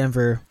go to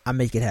Denver. I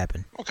make it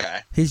happen. Okay.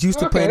 He's used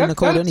to playing in the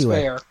cold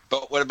anyway. Fair.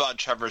 But what about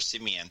Trevor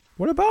Siemian?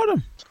 What about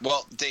him?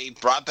 Well, they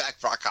brought back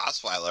Brock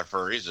Osweiler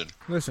for a reason.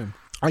 Listen,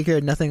 I care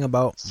nothing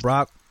about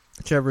Brock,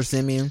 Trevor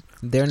Siemian.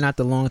 They're not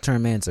the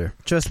long-term answer.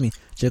 Trust me,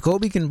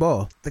 Jacoby can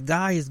ball. The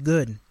guy is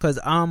good. Because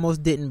I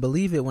almost didn't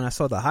believe it when I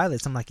saw the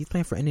highlights. I'm like, he's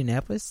playing for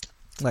Indianapolis?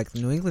 Like,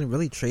 New England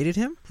really traded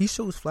him? He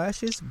shows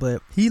flashes,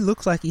 but he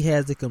looks like he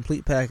has the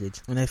complete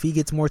package. And if he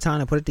gets more time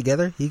to put it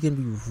together, he can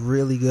be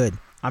really good.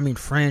 I mean,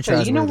 franchise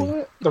Hey, you know worthy.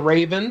 what? The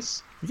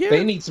Ravens, Yeah.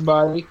 they need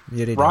somebody.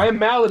 Yeah, they do. Ryan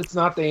Mallett's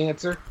not the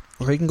answer.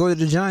 Or he can go to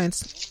the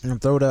Giants and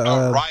throw the...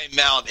 Ryan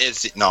Mallett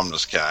is... No, I'm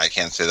just kidding. I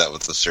can't say that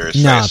with a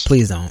serious Nah, face.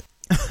 please don't.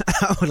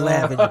 I would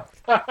laugh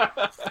at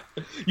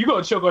you. You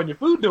gonna choke on your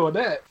food doing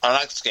that? Our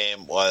next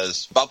game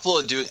was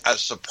Buffalo doing a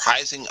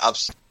surprising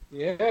upset.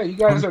 Yeah, you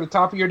guys are the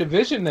top of your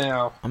division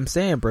now. I'm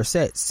saying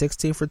Brissett,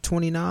 16 for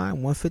 29,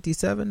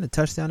 157, the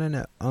touchdown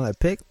on that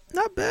pick.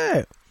 Not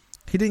bad.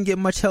 He didn't get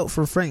much help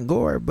from Frank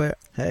Gore, but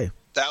hey.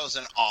 That was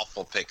an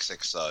awful pick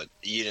six, though.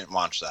 You didn't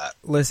watch that.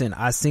 Listen,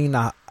 I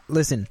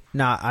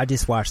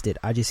just watched it.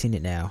 I just seen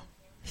it now.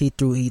 He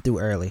threw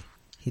early.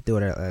 He threw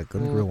it early. Let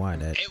me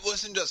rewind that. It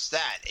wasn't just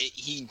that.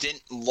 He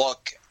didn't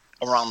look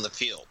around the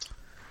field.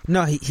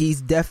 No,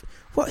 he's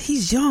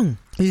young.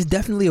 He's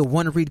definitely a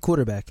one-read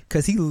quarterback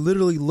because he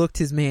literally looked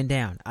his man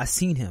down. I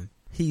seen him.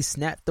 He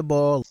snapped the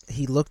ball.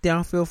 He looked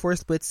downfield for a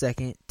split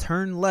second,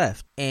 turned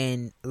left,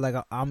 and like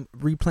I'm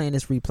replaying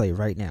this replay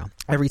right now.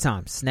 Every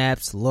time,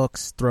 snaps,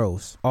 looks,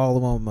 throws, all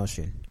in one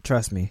motion.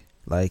 Trust me.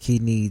 Like he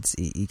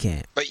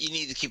can't. But you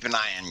need to keep an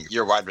eye on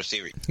your wide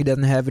receiver. He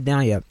doesn't have it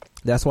down yet.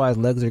 That's why his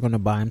legs are going to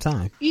buy him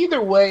time.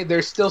 Either way,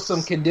 there's still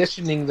some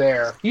conditioning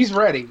there. He's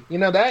ready.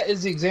 That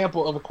is the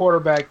example of a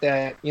quarterback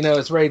that,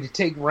 is ready to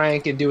take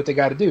rank and do what they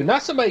got to do.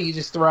 Not somebody you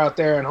just throw out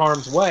there in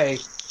harm's way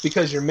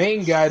because your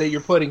main guy that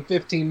you're putting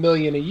 $15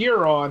 million a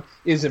year on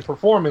isn't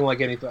performing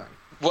like anything.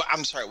 Well,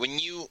 I'm sorry. When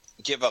you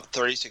give up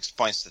 36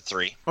 points to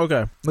 3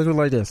 Okay, look at it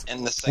like this.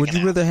 in the second Would you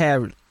half, rather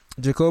have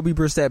Jacoby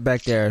Brissett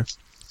back there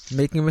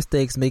making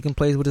mistakes, making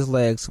plays with his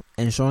legs,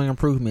 and showing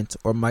improvements,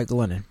 or Mike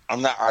Glennon?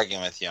 I'm not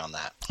arguing with you on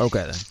that.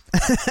 Okay,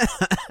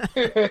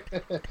 then.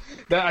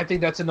 I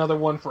think that's another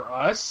one for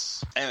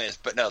us. Anyways,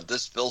 but no,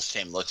 this Bills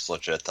team looks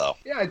legit, though.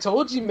 Yeah, I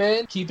told you,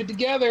 man. Keep it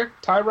together.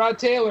 Tyrod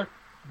Taylor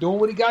doing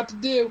what he got to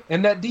do.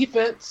 And that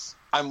defense.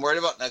 I'm worried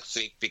about next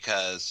week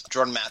because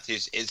Jordan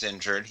Matthews is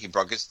injured. He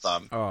broke his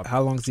thumb.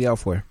 How long is he out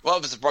for? Well,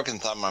 if it's a broken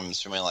thumb, I'm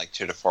assuming like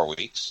 2 to 4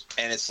 weeks.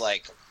 And it's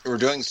like, we're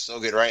doing so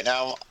good right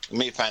now. Let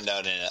me find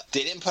out in it.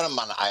 They didn't put him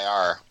on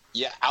IR.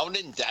 Yeah, out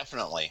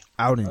indefinitely.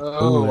 Out in.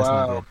 Oh, That's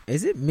wow. not good.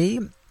 Is it me,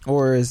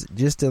 or is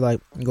just to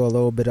like go a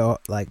little bit off,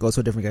 like go to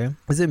a different game?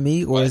 Is it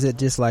me, or is it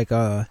just like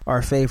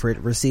our favorite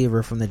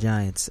receiver from the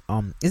Giants?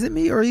 Is it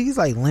me, or he's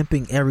like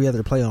limping every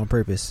other play on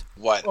purpose?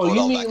 What? Oh, you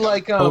Odell mean Beckham?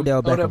 like Odell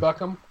Odell Beckham.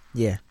 Beckham?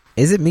 Yeah.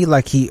 Is it me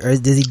like or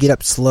does he get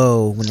up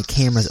slow when the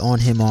camera's on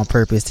him on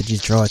purpose to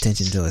just draw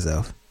attention to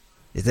himself?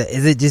 Is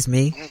it just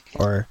me,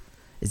 or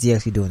is he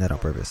actually doing that on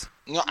purpose?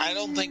 No, I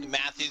don't think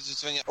Matthews is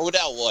doing it.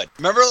 Odell would.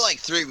 Remember like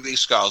 3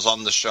 weeks ago I was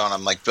on the show and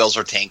I'm like, Bills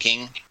are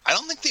tanking? I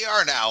don't think they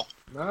are now.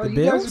 No, The you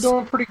guys Bills? are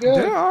doing pretty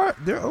good.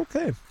 They're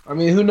okay. I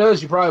mean, who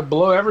knows? You probably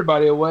blow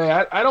everybody away.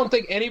 I don't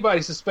think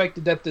anybody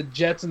suspected that the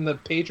Jets and the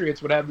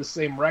Patriots would have the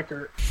same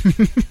record.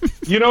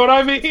 You know what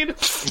I mean?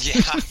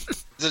 Yeah.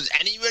 Does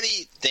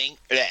anybody think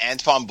that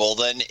Antoine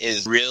Bolden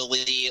is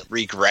really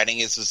regretting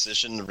his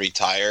decision to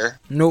retire?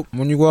 Nope.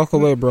 When you walk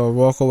away, bro,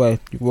 walk away.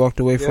 You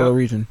walked away for a Yep.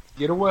 reason.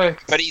 Get away.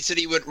 But he said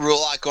he would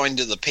rule out going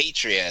to the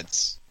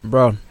Patriots.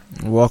 Bro,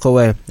 walk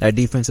away. That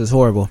defense is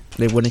horrible.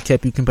 They wouldn't have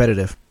kept you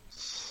competitive.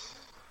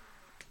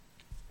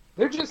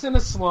 They're just in a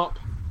slump.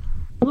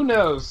 Who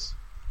knows?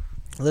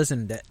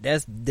 Listen,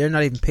 they're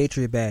not even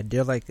Patriot bad.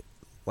 They're like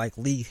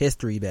league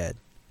history bad.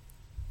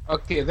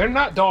 Okay, they're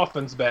not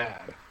Dolphins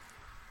bad.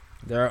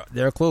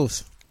 They're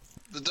close.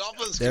 The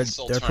Dolphins They're- can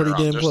still they're turn pretty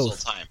around. damn There's close.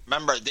 still time.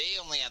 Remember, they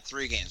only had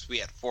 3 games. We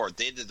had 4.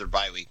 They did their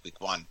bye week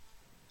 1.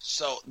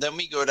 So then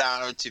we go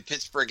down to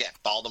Pittsburgh at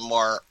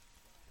Baltimore.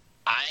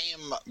 I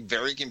am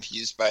very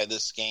confused by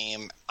this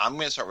game. I'm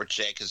going to start with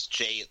Jay because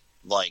Jay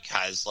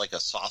has a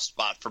soft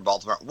spot for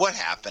Baltimore. What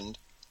happened?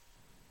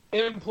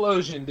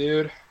 Implosion,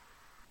 dude.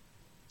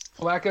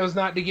 Flacco's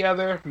not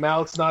together.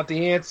 Mallett's not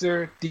the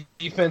answer.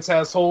 Defense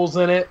has holes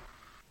in it.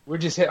 We're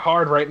just hit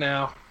hard right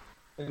now.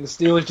 And the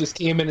Steelers just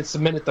came in and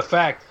cemented the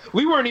fact.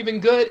 We weren't even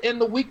good in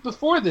the week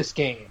before this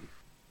game.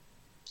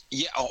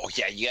 Yeah. Oh,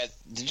 yeah.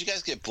 Did you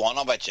guys get blown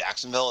out by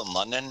Jacksonville in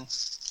London?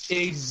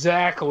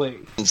 Exactly.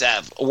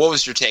 Zev, what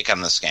was your take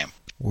on this game?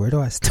 Where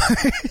do I start?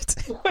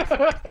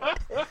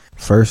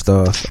 First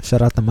off,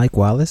 shout out to Mike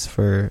Wallace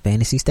for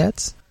fantasy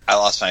stats. I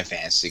lost my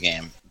fantasy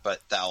game, but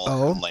that will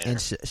come later.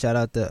 And shout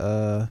out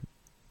to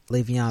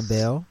Le'Veon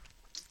Bell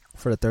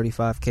for the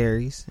 35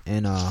 carries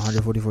and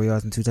 144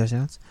 yards and 2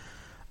 touchdowns.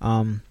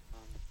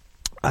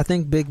 I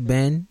think Big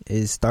Ben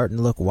is starting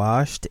to look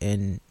washed,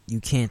 and you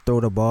can't throw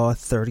the ball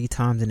 30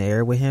 times in the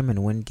air with him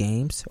and win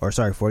games.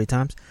 40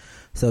 times.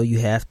 So you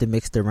have to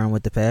mix the run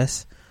with the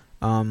pass.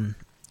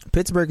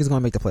 Pittsburgh is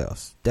going to make the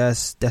playoffs.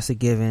 That's a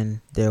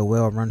given. They're a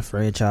well-run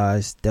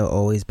franchise. They'll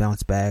always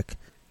bounce back.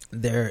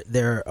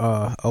 Their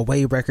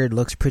away record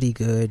looks pretty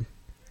good.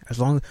 As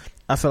long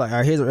I feel like, all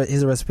right,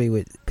 here's a recipe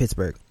with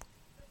Pittsburgh.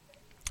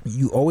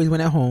 You always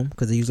win at home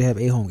because they usually have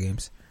 8 home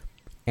games.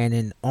 And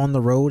then on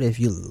the road, if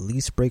you at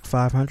least break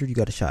 500, you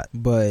got a shot.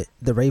 But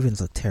the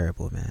Ravens look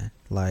terrible, man.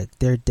 Like,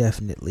 they're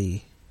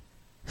definitely...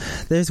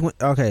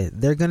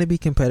 they're going to be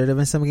competitive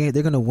in some games.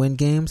 They're going to win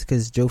games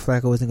because Joe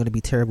Flacco isn't going to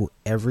be terrible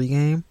every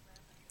game.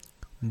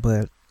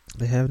 But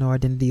they have no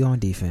identity on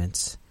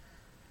defense.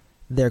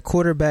 Their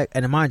quarterback,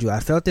 and mind you, I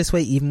felt this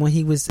way even when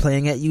he was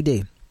playing at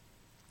UD.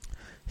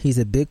 He's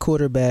a big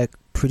quarterback,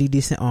 pretty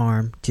decent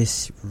arm,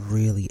 just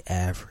really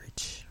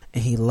average.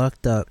 And he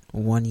lucked up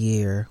one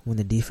year when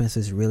the defense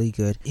was really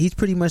good. He's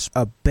pretty much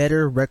a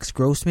better Rex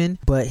Grossman,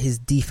 but his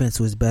defense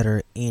was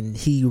better, and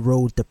he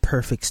rode the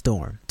perfect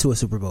storm to a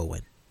Super Bowl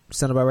win.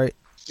 Sound about right?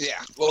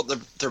 Yeah. Well,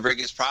 their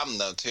biggest problem,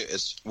 though, too,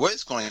 is what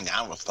is going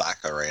on with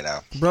Flacco right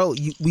now? Bro,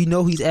 we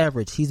know he's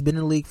average. He's been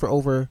in the league for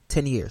over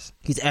 10 years.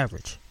 He's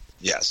average.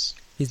 Yes.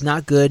 He's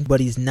not good, but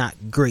he's not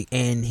great.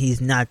 And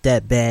he's not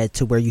that bad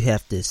to where you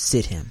have to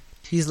sit him.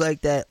 He's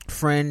like that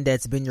friend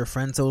that's been your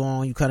friend so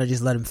long, you kind of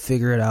just let him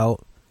figure it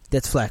out.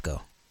 That's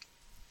Flacco.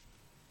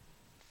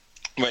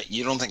 Wait,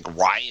 you don't think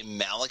Ryan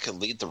Mallett could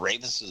lead the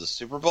Ravens to the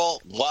Super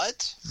Bowl?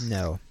 What?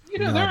 No. You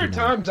know, there are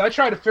times I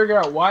try to figure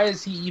out why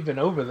is he even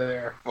over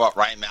there. What,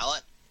 Ryan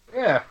Mallett?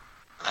 Yeah.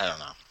 I don't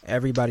know.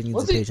 Everybody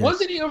needs a paycheck.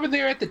 Wasn't he over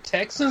there at the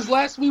Texans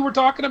last we were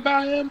talking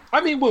about him?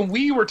 I mean, when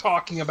we were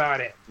talking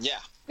about it. Yeah.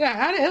 Yeah,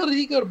 how the hell did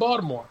he go to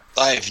Baltimore?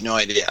 I have no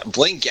idea.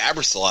 Blaine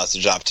Gabbert still has a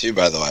job, too,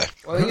 by the way.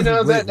 Well, you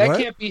know, Wait, that what?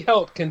 can't be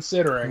helped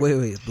considering.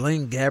 Wait.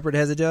 Blaine Gabbert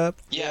has a job?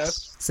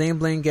 Yes. Same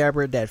Blaine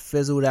Gabbert that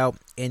fizzled out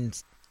in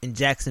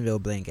Jacksonville,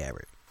 Blaine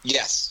Gabbert.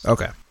 Yes.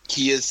 Okay.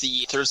 He is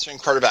the third-string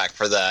quarterback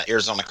for the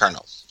Arizona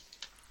Cardinals.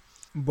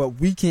 But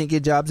we can't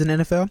get jobs in the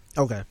NFL?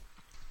 Okay.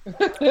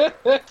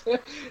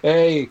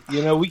 Hey,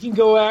 you know, we can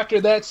go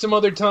after that some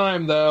other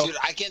time, though. Dude,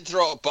 I can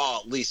throw a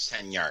ball at least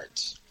 10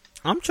 yards.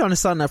 I'm trying to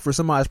sign up for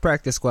somebody's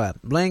practice squad.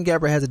 Blaine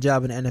Gabbert has a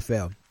job in the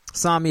NFL.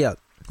 Sign me up.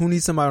 Who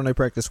needs somebody on their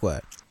practice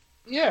squad?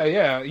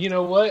 Yeah. You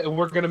know what?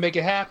 We're going to make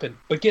it happen.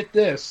 But get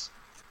this.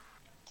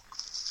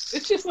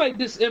 It's just like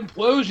this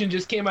implosion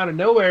just came out of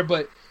nowhere,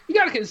 but you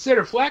got to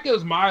consider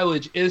Flacco's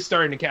mileage is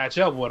starting to catch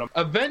up with him.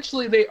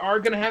 Eventually, they are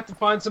going to have to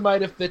find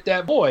somebody to fit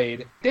that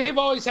void. They've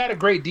always had a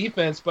great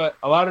defense, but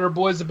a lot of their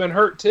boys have been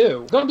hurt too.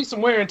 There's going to be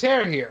some wear and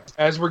tear here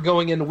as we're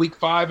going into week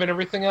 5 and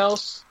everything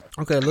else.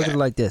 Okay, look at it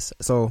like this.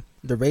 So,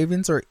 the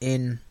Ravens are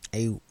in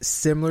a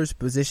similar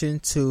position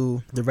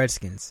to the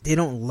Redskins. They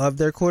don't love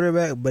their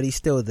quarterback, but he's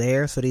still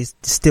there, so they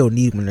still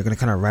need him. They're going to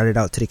kind of ride it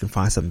out till they can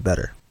find something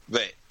better.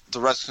 Wait, the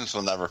Redskins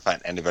will never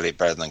find anybody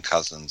better than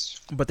Cousins.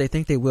 But they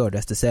think they will.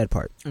 That's the sad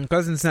part. And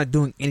Cousins not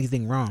doing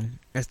anything wrong.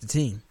 That's the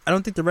team. I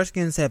don't think the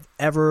Redskins have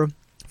ever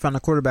found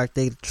a quarterback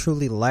they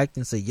truly liked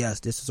and said,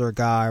 yes, this is our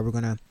guy.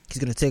 He's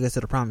gonna take us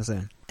to the promised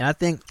land. And I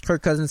think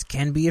Kirk Cousins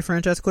can be a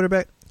franchise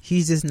quarterback.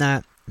 He's just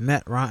not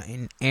Matt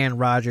Ryan, Aaron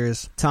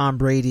Rodgers, Tom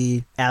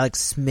Brady, Alex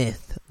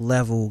Smith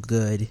level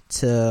good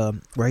to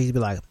where he'd be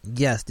like,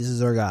 yes, this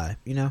is our guy.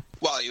 You know?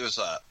 Well, he was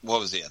a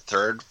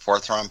third,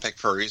 fourth round pick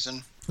for a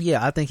reason.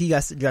 Yeah, I think he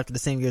got drafted the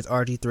same year as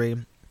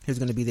RG3. He was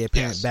going to be the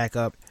apparent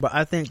backup. But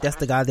I think that's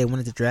the guy they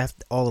wanted to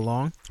draft all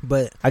along.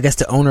 But I guess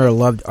the owner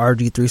loved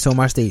RG3 so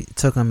much they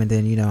took him, and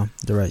then, you know,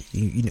 the rest,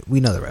 we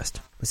know the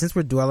rest. But since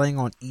we're dwelling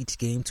on each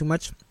game too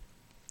much,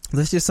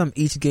 let's just sum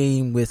each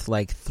game with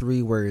like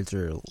 3 words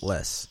or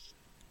less.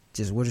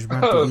 We'll just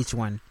run through each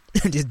one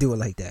and just do it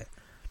like that.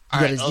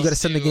 You got to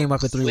sum the game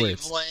up with 3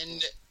 words.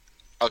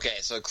 Okay,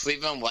 so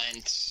Cleveland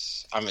went...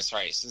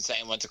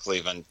 Cincinnati went to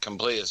Cleveland,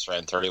 completed this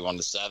run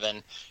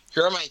 31-7.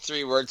 Here are my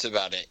 3 words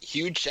about it.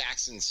 Hugh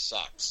Jackson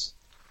sucks.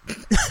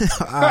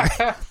 All right,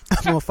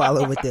 I'm gonna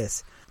follow with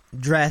this: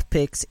 draft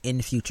picks in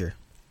the future.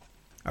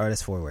 All right,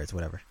 that's 4 words,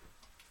 whatever.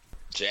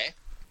 Jay,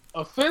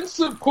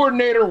 offensive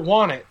coordinator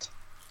wanted.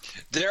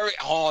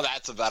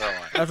 That's a better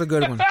one. That's a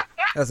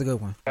good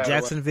one.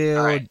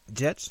 Jacksonville right.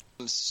 Jets.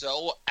 I'm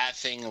so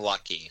effing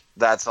lucky.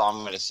 That's all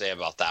I'm going to say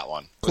about that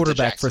one.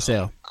 Quarterback for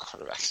sale.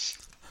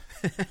 Quarterbacks.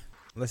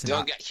 Listen,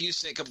 Don't get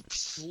Houston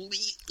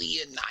completely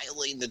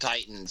annihilating the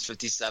Titans,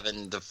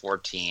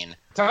 57-14.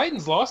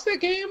 Titans lost that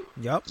game?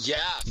 Yep. Yeah,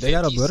 they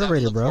got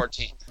obliterated, bro.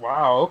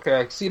 Wow.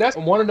 Okay. See, that's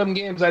one of them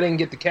games I didn't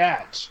get to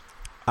catch.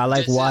 I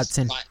like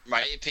Watson.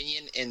 My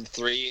opinion in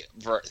 3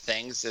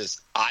 things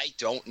is I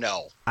don't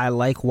know. I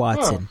like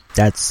Watson.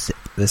 That's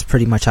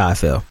pretty much how I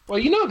feel. Well,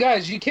 you know,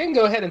 guys, you can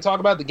go ahead and talk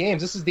about the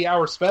games. This is the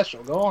hour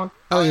special. Go on.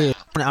 Oh yeah.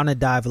 I'm gonna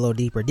dive a little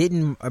deeper.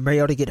 Didn't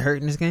Mariota get hurt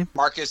in this game?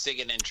 Marcus did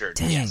get injured.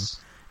 Dang. Yes.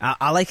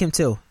 I like him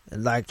too.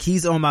 Like,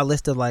 he's on my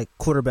list of like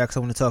quarterbacks I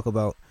want to talk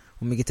about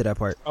when we get to that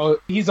part. Oh,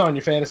 he's on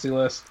your fantasy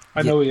list.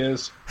 I know he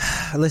is.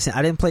 Listen,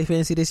 I didn't play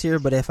fantasy this year,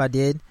 but if I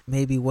did,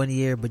 maybe one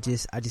year. But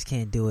I just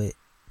can't do it.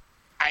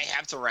 I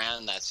have to rant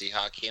on that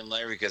Seahawks game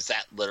later because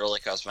that literally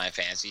cost my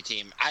fantasy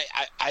team.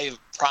 I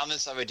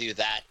promised I would do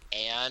that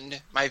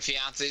and my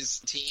fiance's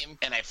team,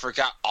 and I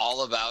forgot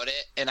all about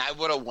it. And I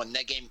would have won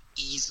that game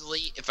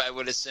easily if I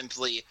would have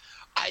simply.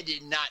 I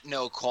did not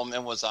know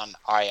Coleman was on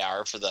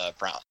IR for the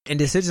Browns. And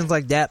decisions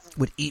like that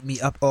would eat me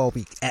up all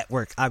week at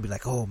work. I'd be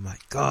like, oh my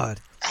God.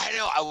 I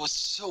know, I was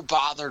so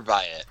bothered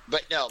by it.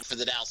 But no, for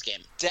the Dallas game,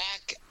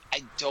 Dak,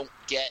 I don't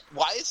get,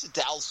 why is the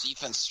Dallas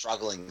defense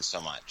struggling so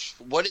much?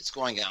 What is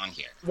going on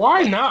here?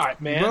 Why not,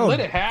 man? Bro,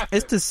 Let it happen.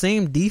 It's the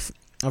same defense.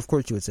 Of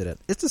course you would say that.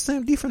 It's the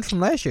same defense from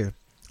last year.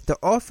 The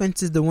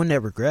offense is the one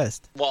that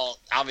regressed. Well,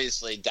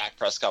 obviously, Dak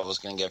Prescott was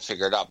going to get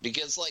figured out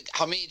because,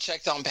 how many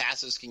check down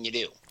passes can you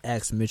do?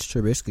 Ask Mitch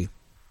Trubisky.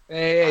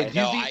 Hey, I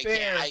know, to be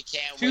fair, I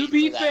can't to wait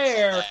be for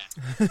that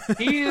fair,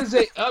 he is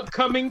an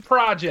upcoming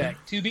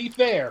project. To be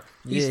fair,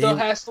 he Yeah, still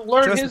he- has to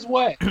learn trust- his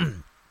way.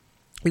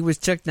 He was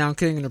checked down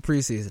king in the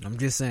preseason. I'm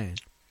just saying.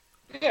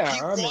 Yeah, He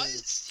I mean,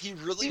 was. He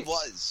really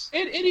was.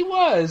 and he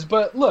was.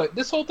 But look,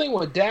 this whole thing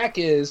with Dak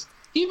is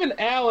even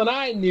Al and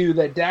I knew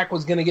that Dak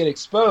was going to get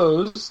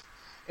exposed,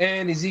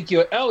 and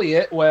Ezekiel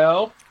Elliott,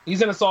 well,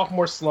 he's in a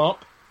sophomore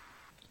slump.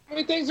 I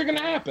mean, things are going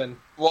to happen.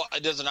 Well,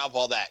 it doesn't help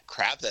all that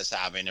crap that's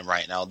happening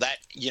right now. That,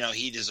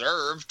 he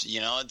deserved.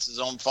 It's his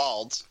own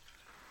fault.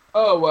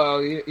 Oh,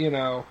 well, you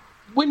know,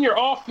 when your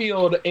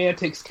off-field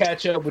antics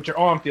catch up with your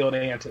on-field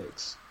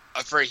antics.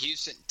 For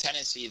Houston,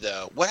 Tennessee,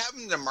 though, what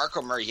happened to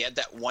Marco Murray? He had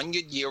that one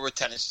good year with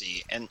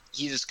Tennessee, and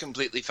he just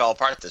completely fell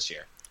apart this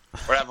year.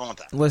 What happened with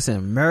that?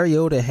 Listen,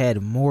 Mariota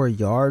had more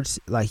yards.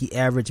 Like, he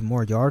averaged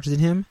more yards than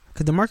him.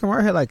 Because DeMarco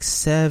Murray had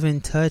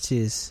 7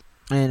 touches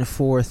and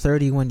for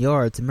 31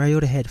 yards.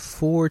 Mariota had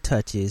 4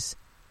 touches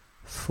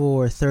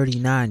for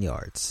 39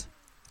 yards.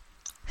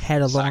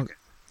 Had a long...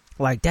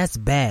 that's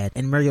bad.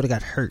 And Mariota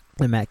got hurt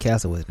when Matt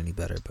Castle wasn't any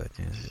better. But,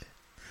 yeah,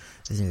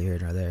 it's neither here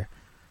nor there.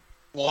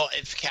 Well,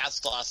 if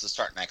Castle has to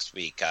start next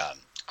week,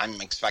 I'm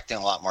expecting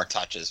a lot more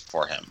touches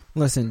for him.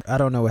 Listen, I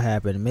don't know what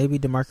happened. Maybe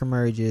DeMarco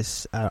Murray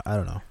just... I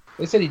don't know.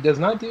 They said he does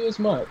not do as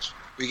much.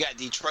 We got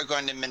Detroit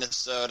going to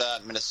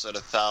Minnesota.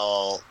 Minnesota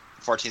fell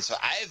 14. So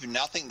I have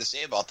nothing to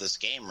say about this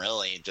game,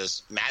 really.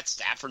 Just Matt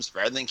Stafford's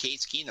better than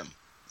Case Keenum.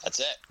 That's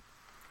it.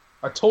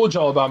 I told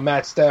y'all about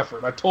Matt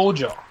Stafford. I told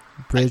y'all.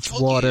 I told you he was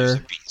Bridgewater. a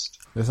beast.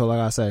 That's all I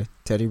gotta say.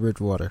 Teddy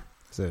Bridgewater.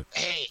 That's it.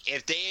 Hey,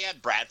 if they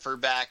had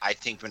Bradford back, I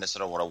think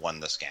Minnesota would have won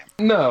this game.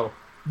 No,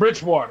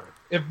 Bridgewater.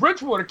 If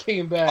Bridgewater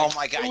came back, Oh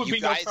my it God, would you be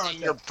no guys and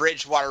your contest.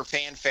 Bridgewater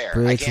fanfare.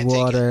 I can't take it.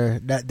 Bridgewater.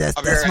 That's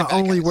I'll be right my back,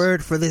 only guys.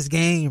 word for this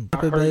game. I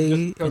heard Bay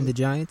just 'cause- and the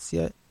Giants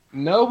yet?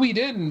 No, we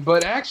didn't.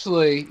 But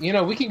actually,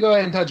 we can go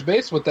ahead and touch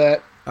base with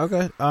that.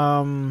 Okay.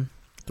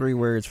 3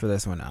 words for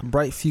this one now.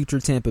 Bright future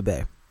Tampa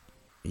Bay.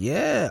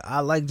 Yeah, I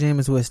like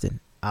Jameis Winston.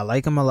 I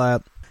like him a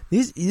lot.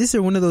 These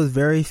are one of those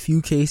very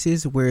few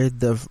cases where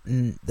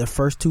the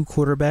first 2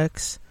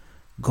 quarterbacks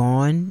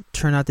gone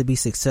turn out to be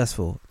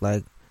successful.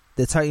 Like,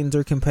 the Titans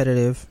are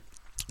competitive.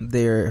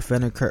 Their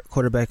offender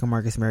quarterback,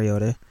 Marcus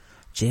Mariota.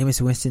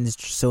 Jameis Winston is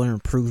showing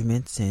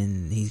improvements,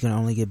 and he's going to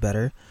only get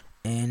better.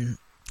 And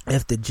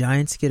if the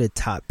Giants get a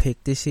top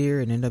pick this year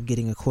and end up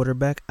getting a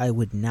quarterback, I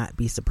would not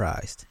be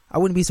surprised. I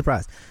wouldn't be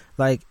surprised.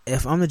 Like,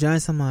 if I'm the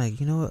Giants, I'm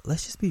like, you know what?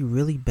 Let's just be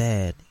really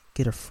bad.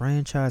 Get a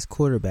franchise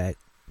quarterback.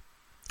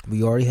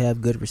 We already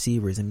have good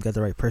receivers, and we got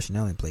the right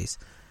personnel in place.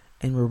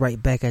 And we're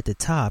right back at the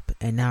top,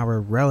 and now we're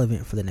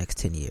relevant for the next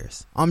 10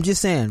 years. I'm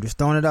just saying, just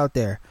throwing it out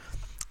there.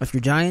 If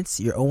you're Giants,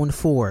 you're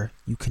 0-4.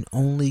 You can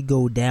only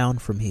go down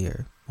from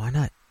here. Why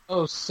not?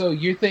 Oh, so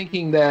you're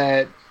thinking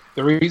that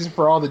the reason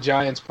for all the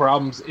Giants'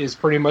 problems is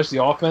pretty much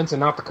the offense and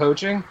not the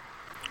coaching?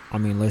 I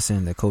mean,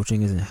 listen, the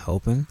coaching isn't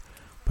helping.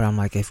 But I'm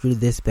like, if you're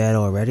this bad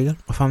already,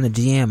 if I'm the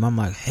GM, I'm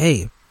like,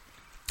 hey,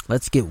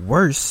 let's get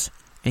worse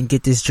and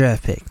get this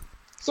draft pick.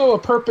 So a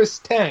purpose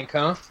tank,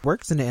 huh?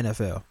 Works in the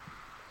NFL.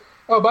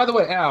 Oh, by the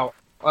way, Al,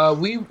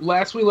 we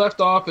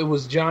left off, it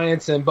was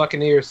Giants and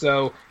Buccaneers,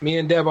 so me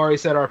and Deb already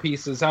said our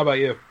pieces. How about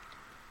you?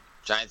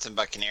 Giants and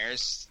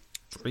Buccaneers.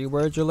 3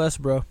 words or less,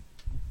 bro.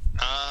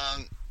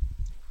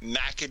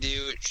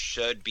 McAdoo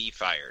should be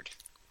fired.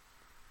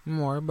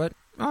 More, but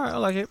all right, I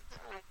like it.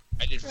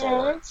 I did 4 Yeah,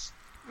 words.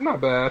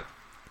 not bad.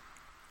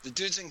 The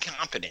dude's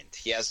incompetent.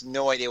 He has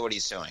no idea what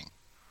he's doing.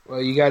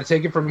 Well, you got to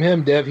take it from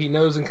him, Dev. He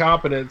knows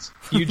incompetence.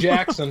 Hugh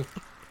Jackson.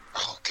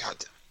 Oh, God.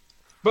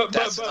 But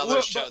That's but, another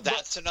but, show. but,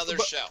 That's another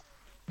but- show.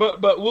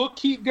 but we'll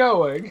keep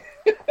going.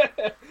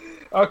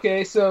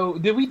 Okay, so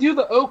did we do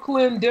the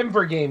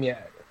Oakland-Denver game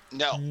yet?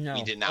 No, No.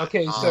 we did not.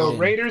 Okay, so Um,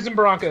 Raiders and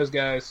Broncos,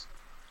 guys.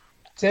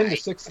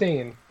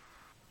 10-16.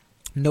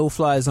 No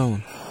fly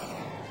zone.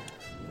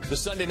 The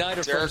Sunday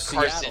nighter from Derek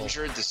Carr's Seattle.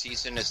 injured. The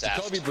season is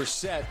Jacoby out.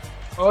 Brissett.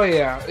 Oh,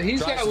 yeah.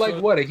 He's Tries got, to like,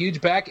 put- what, a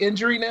huge back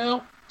injury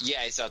now?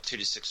 Yeah, he's out 2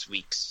 to 6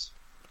 weeks.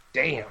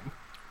 Damn.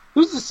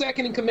 Who's the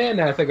second in command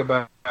now I think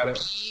about it?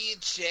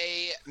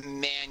 EJ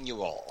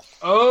Manuel.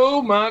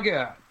 Oh, my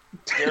God.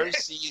 Their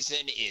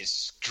season is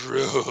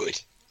screwed.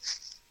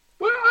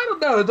 Well, I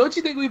don't know. Don't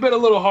you think we've been a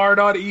little hard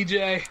on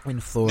EJ? In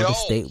Florida No.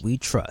 State, we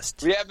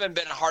trust. We haven't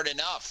been hard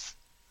enough.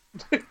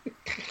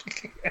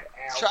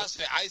 Trust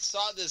me, I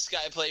saw this guy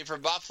play for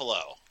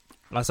Buffalo.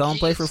 I saw him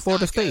play for He's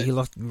Florida not State. good. He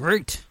looked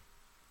great.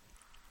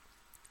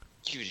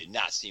 You did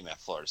not see him at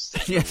Florida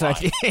State. Yes, You're I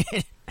lying.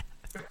 did.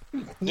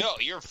 No,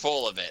 you're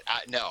full of it.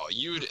 No,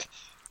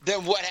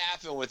 Then what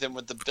happened with him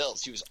with the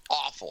Bills? He was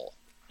awful.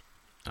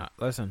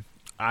 Listen,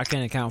 I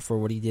can't account for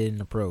what he did in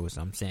the pros.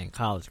 I'm saying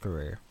college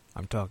career.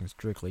 I'm talking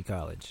strictly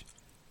college.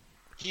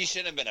 He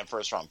shouldn't have been a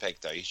first-round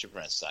pick, though. He should have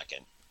been a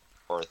second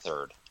or a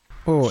third.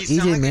 Oh, He's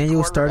not EJ like a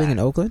Manuel starting in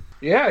quarterback. Oakland?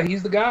 Yeah,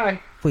 he's the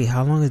guy. Wait,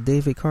 how long is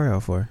David Carr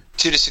out for?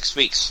 2 to 6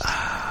 weeks.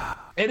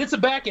 And it's a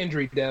back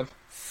injury, Dev.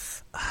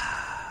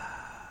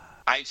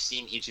 I've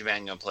seen EJ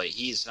Manuel play.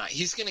 He's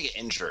going to get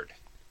injured.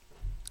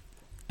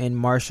 And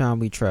Marshawn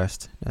we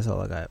trust. That's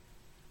all I got.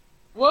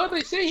 Well,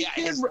 they say he Yeah,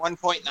 can. his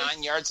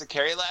 1.9 yards a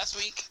carry last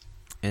week.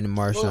 And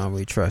Marshawn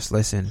we trust.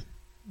 Listen,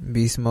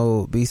 Beast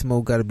Mode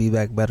got to be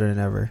back better than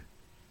ever.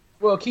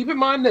 Well, keep in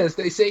mind this.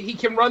 They say he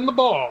can run the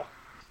ball.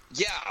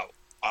 Yeah,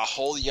 a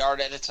whole yard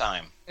at a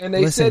time. And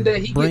they Listen, said that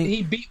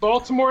he beat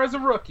Baltimore as a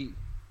rookie.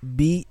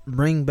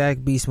 Bring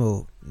back Beast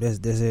Mode. That's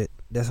it.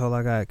 That's all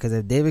I got. Because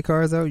if David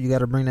Carr's out, you got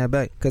to bring that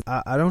back. Because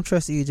I don't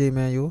trust EJ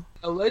Manuel.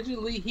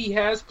 Allegedly, he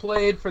has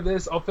played for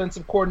this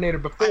offensive coordinator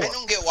before. I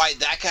don't get why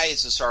that guy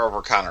is a star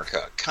over Connor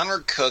Cook. Connor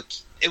Cook,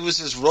 it was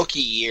his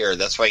rookie year.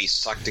 That's why he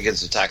sucked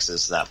against the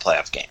Texans in that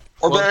playoff game.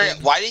 Or better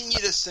yet, why didn't you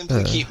just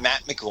simply keep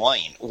Matt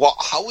McGloin? Well,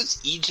 how was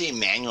EJ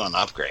Manuel an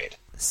upgrade?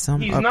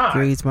 Some He's not.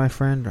 upgrades, my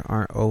friend,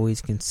 aren't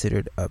always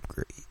considered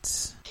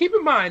upgrades. Keep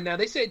in mind, now,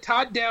 they say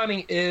Todd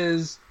Downing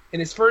is in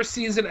his first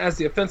season as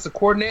the offensive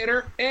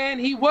coordinator, and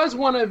he was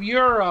one of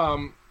your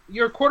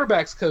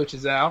quarterbacks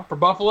coaches, Al, for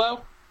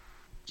Buffalo.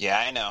 Yeah,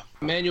 I know.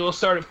 Manuel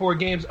started 4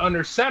 games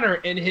under center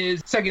in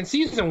his second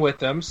season with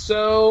them,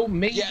 so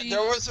maybe... Yeah,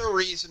 there was a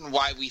reason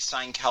why we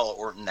signed Cal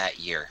Orton that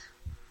year.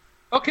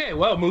 Okay,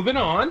 well, moving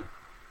on.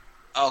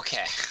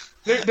 Okay.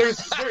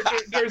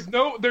 There's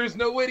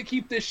no way to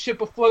keep this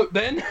ship afloat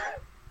then.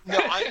 No,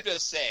 I'm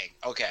just saying.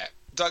 Okay,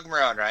 Doug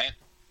Marrone, right?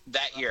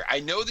 That year. I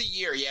know the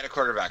year he had a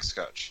quarterbacks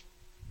coach.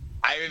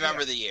 I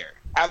remember the year.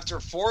 After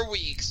 4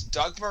 weeks,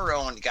 Doug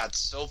Marrone got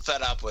so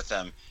fed up with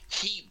him,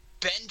 he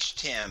benched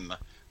him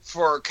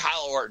for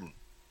Kyle Orton.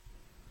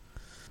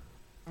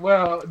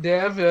 Well,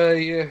 Dev, Dev,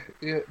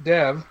 you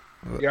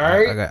all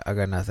right? I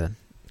got nothing.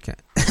 Okay.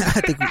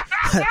 I think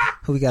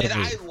we got to And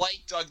move. I like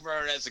Doug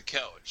Marrone as a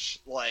coach.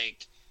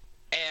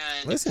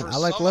 And Listen, for I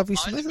like some Lovie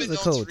Smith as a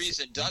unbeknownst coach,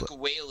 reason, Doug but-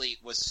 Whaley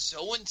was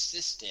so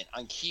insistent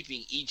on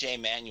keeping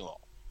EJ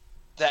Manuel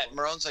that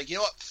Marrone's like, you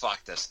know what?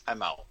 Fuck this.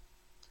 I'm out.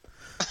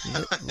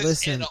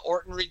 Listen, And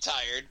Orton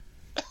retired.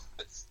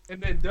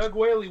 And then Doug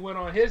Whaley went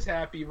on his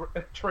happy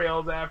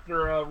trails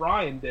after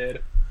Ryan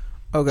did.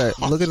 okay,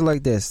 look at it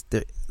like this.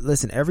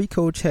 Listen, every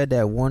coach had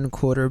that one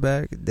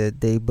quarterback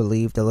that they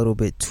believed a little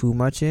bit too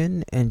much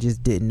in and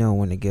just didn't know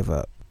when to give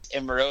up.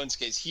 In Marrone's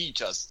case, he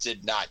just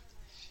did not.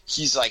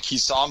 He's like, he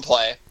saw him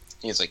play.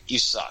 He's like, you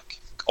suck.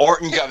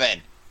 Orton, come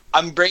in.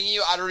 I'm bringing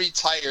you out of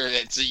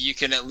retirement so you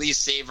can at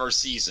least save our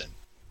season.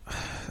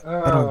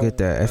 I don't get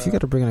that. If you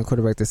got to bring in a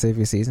quarterback to save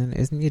your season,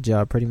 isn't your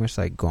job pretty much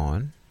like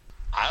gone?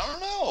 I don't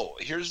know.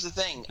 Here's the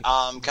thing.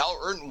 Kyle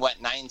Orton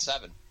went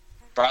 9-7.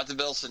 Brought the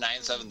Bills to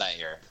 9-7 that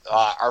year.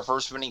 Our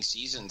first winning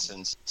season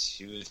since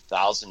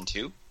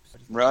 2002.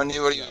 Marrone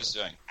knew what he was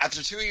doing.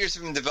 After 2 years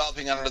of him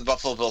developing under the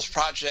Buffalo Bills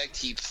project,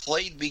 he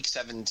played Week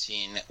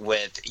 17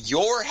 with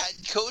your head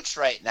coach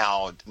right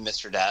now,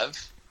 Mr.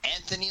 Dev,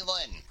 Anthony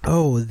Lynn.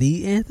 Oh,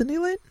 the Anthony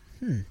Lynn?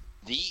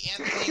 The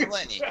Anthony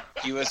Lynn.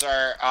 He was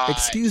our...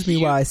 Excuse me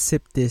while I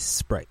sip this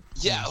Sprite.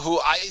 Yeah, who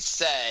I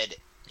said,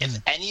 if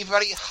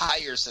anybody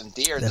hires him,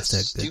 they are That's the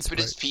a good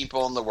stupidest Sprite.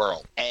 people in the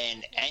world.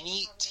 And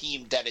any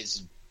team that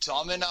is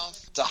dumb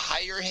enough to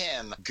hire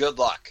him, good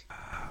luck.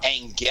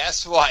 And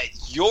guess what?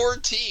 Your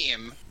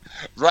team,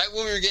 right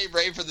when we were getting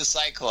ready for the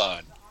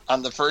Cyclone,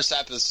 on the first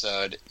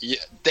episode,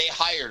 they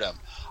hired him.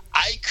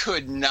 I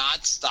could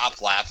not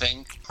stop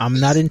laughing. I'm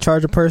not in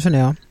charge of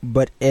personnel,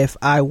 but if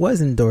I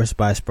was endorsed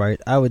by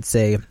Sprite, I would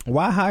say,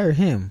 why hire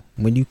him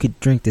when you could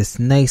drink this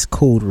nice,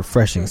 cold,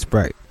 refreshing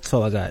Sprite? That's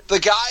all I got. The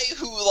guy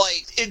who,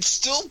 it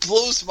still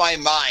blows my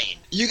mind.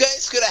 You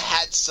guys could have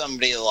had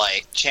somebody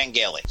like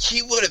Changeli.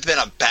 He would have been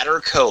a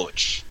better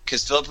coach.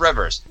 Because Philip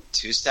Rivers,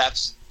 2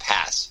 steps,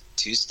 pass.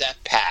 2-step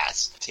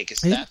pass. Take a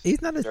step.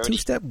 He's not a 30.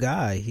 two-step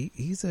guy.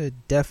 He's a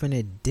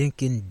definite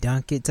dink and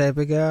dunk it type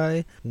of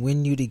guy.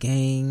 Win you the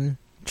game.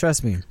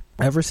 Trust me.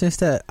 Ever since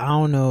that, I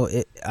don't know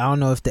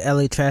if the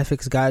LA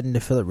traffic's gotten to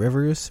Philip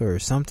Rivers or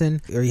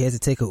something, or he has to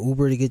take an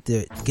Uber to get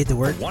to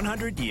work.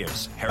 100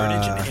 years,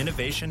 heritage and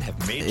innovation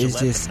have made it's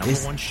Gillette just- the number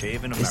it's- one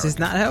shave in America. It's just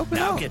not helping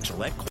now out. get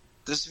Gillette.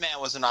 This man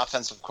was an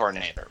offensive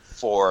coordinator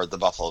for the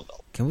Buffalo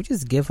Bills. Can we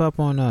just give up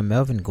on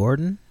Melvin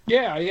Gordon?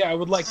 Yeah, I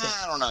would like that.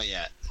 I don't know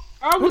yet.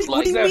 I would What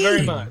like do you that very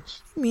mean? much.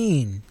 What do you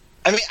mean?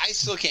 I mean, I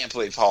still can't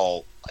believe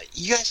how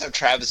you guys have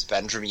Travis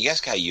Benjamin. You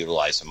guys gotta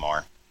utilize him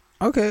more.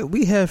 Okay,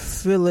 we have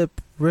Philip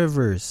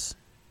Rivers,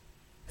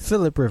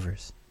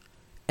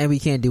 and we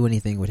can't do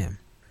anything with him.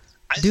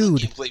 I still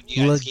Dude, can't believe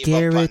you guys gave up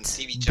on LeGarrette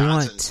Stevie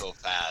Johnson Blount. so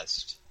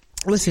fast.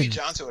 Listen, Jimmy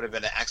Johnson would have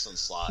been an excellent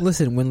slot.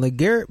 Listen, when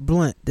LeGarrette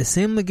Blount, the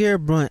same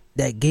LeGarrette Blount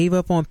that gave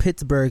up on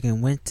Pittsburgh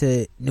and went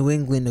to New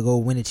England to go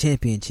win a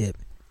championship,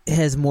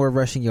 has more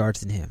rushing yards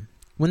than him.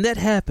 When that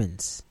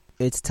happens,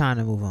 it's time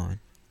to move on.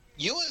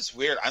 You know what's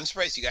weird? I'm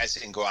surprised you guys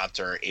didn't go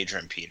after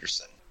Adrian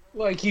Peterson.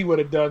 Like he would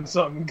have done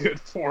something good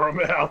for him,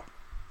 Al.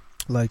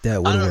 Like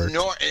that would work.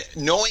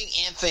 Knowing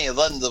Anthony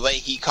Lynn the way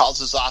he calls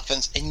his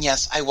offense, and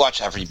yes, I watch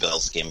every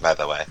Bills game, by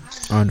the way.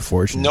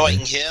 Unfortunately. Knowing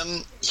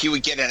him, he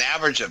would get an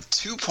average of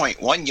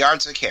 2.1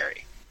 yards a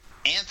carry.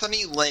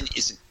 Anthony Lynn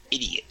is an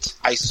idiot.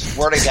 I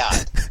swear to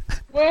God.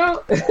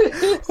 Well,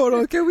 hold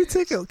on. Can we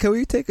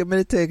take a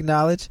minute to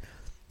acknowledge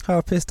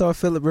how pissed off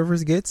Phillip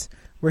Rivers gets?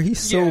 Where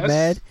he's so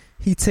mad,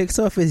 he takes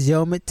off his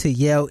helmet to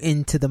yell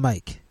into the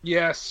mic.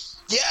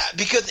 Yes. Yeah,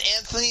 because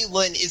Anthony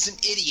Lynn is an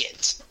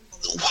idiot.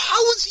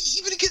 How was he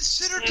even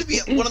considered to be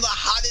one of the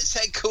hottest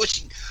head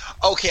coaching?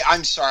 Okay,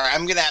 I'm sorry.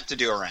 I'm going to have to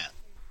do a rant.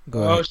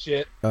 Go ahead. Oh,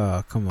 shit.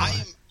 Come on.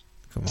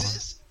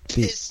 This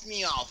pissed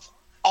me off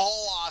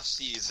all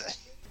offseason.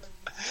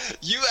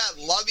 You had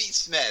Lovie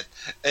Smith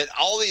and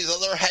all these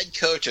other head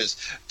coaches,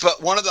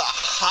 but one of the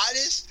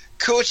hottest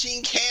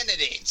coaching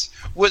candidates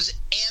was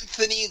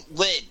Anthony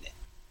Lynn.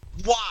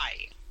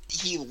 Why?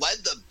 He led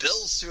the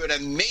Bills to an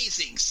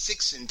amazing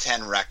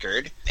 6-10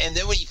 record, and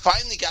then when he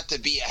finally got to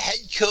be a head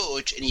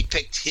coach and he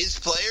picked his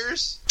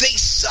players, they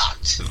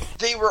sucked.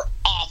 They were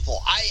awful.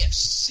 I have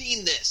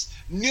seen this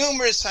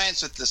numerous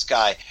times with this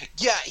guy.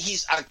 Yeah,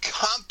 he's a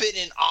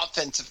competent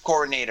offensive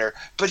coordinator,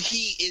 but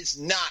he is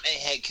not a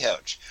head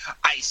coach.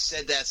 I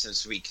said that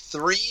since week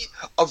 3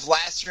 of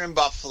last year in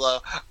Buffalo.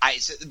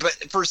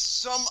 But for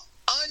some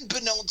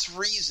unbeknownst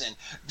reason,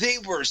 they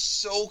were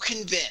so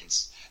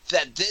convinced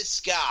that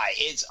this guy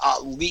is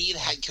a lead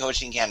head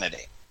coaching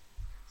candidate.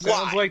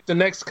 Sounds like the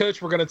next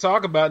coach we're going to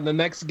talk about in the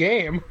next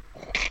game.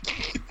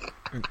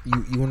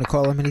 You want to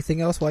call him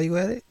anything else while you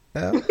at it?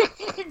 Go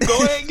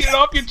ahead and get it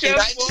off your chest,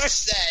 and I boy.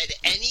 just said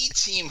any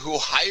team who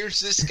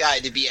hires this guy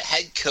to be a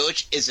head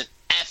coach is an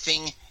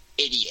effing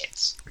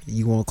idiot.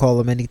 You want to call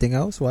him anything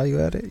else while you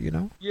at it? You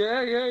know?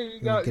 Yeah. You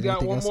got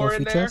anything one else more off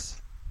in your there.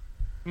 chest?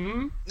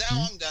 Hmm? No,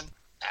 I'm done.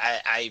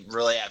 I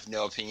really have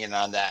no opinion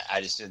on that. I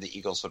just knew the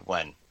Eagles would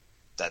win.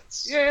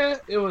 Yeah,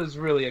 it was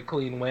really a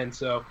clean win,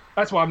 so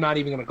that's why I'm not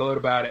even going to gloat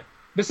about it.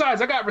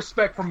 Besides, I got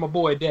respect from my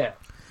boy Dev.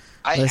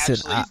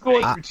 He's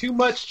going through too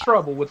much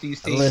trouble with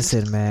these teams.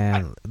 Listen,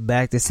 man,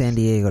 back to San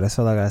Diego. That's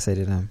all I gotta say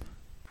to them.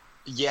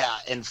 Yeah,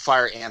 and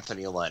fire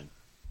Anthony Lynn.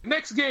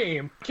 Next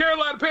game,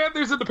 Carolina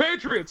Panthers and the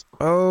Patriots.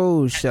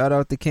 Oh, shout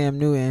out to Cam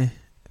Newton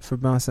for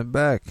bouncing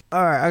back.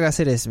 All right, I gotta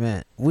say this,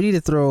 man. We need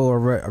to throw a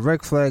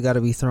red flag. Got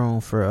to be thrown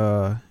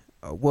for.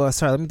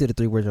 Let me do the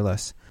 3 words or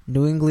less.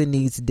 New England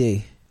needs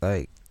D.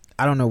 Like,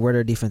 I don't know where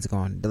their defense is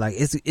going. Like,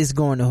 it's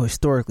going to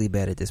historically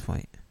bad at this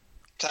point.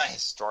 It's not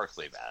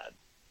historically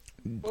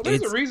bad. Well,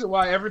 there's a reason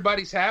why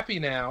everybody's happy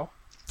now.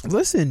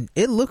 Listen,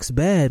 it looks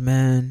bad,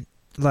 man.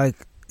 Like,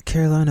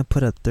 Carolina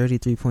put up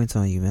 33 points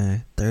on you,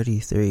 man.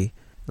 33.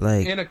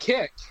 Like, in a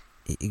kick.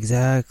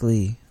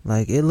 Exactly.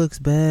 Like, it looks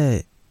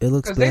bad. It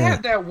looks bad. Because they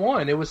had that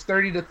one. It was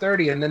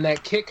 30-30, and then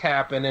that kick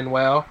happened, and,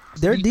 well...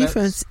 Their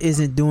defense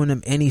isn't doing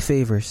them any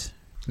favors.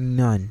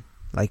 None.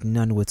 Like,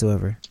 none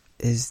whatsoever.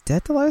 Is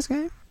that the last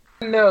game?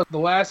 No, the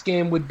last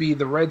game would be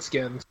the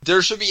Redskins.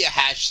 There should be a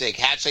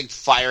hashtag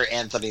fire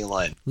Anthony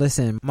Lynn.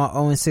 Listen, my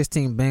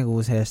 0-16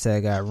 Bengals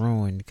hashtag got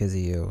ruined because of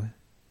you.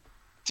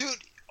 Dude,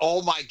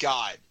 oh my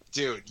God.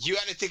 Dude, you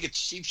had to take a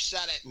cheap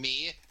shot at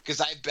me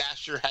because I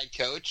bashed your head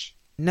coach?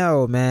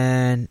 No,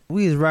 man.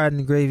 We was riding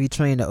the gravy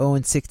train to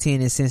 0-16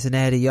 in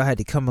Cincinnati. Y'all had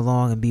to come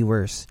along and be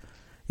worse.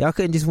 Y'all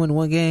couldn't just win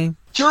one game?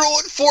 You're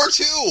 0-4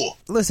 too.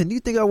 Listen, do you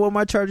think I want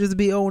my Chargers to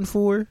be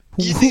 0-4?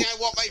 You think I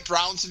want my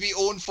Browns to be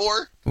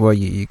 0-4? Well,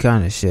 you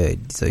kind of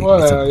should. So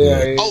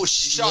yeah. Oh,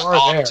 shut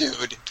up,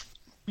 dude.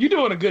 You're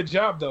doing a good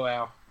job, though,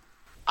 Al.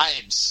 I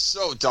am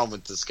so done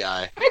with this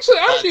guy. Actually,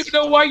 I don't even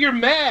know why you're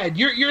mad.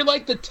 You're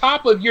like the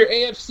top of your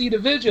AFC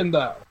division,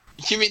 though.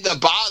 You mean the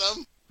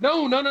bottom?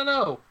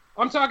 No.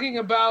 I'm talking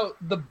about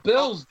the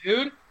Bills,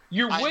 dude.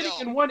 You're winning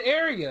in one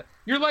area.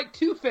 You're like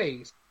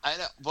Two-Face. I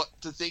know, but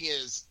the thing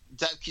is,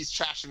 Deb keeps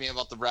trashing me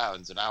about the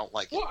Browns, and I don't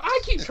like it. Well, I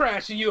keep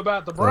trashing you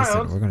about the Browns.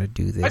 Listen, we're going to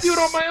do this. I do it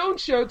on my own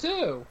show,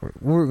 too.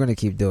 We're going to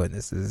keep doing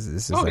this. This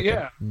is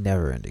a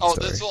never-ending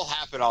story. This will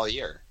happen all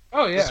year.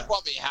 Oh, yeah. This will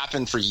probably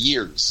happen for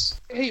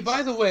years. Hey,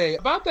 by the way,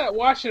 about that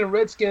Washington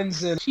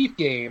Redskins and Chief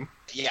game.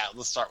 Yeah,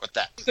 let's start with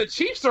that. The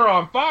Chiefs are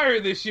on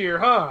fire this year,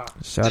 huh?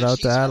 Shout out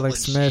to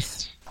Alex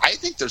Smith. I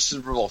think they're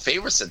Super Bowl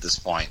favorites at this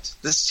point.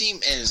 This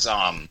team is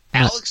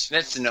Alex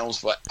Smith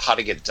knows how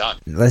to get it done.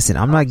 Listen,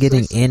 I'm not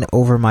getting in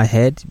over my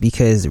head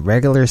because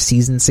regular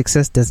season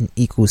success doesn't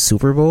equal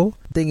Super Bowl.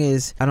 Thing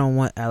is, I don't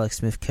want Alex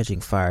Smith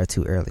catching fire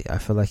too early. I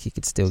feel like he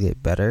could still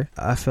get better.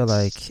 I feel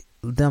like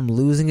them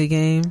losing a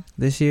game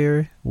this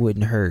year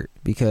wouldn't hurt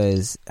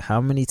because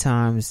how many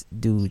times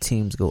do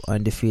teams go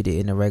undefeated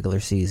in the regular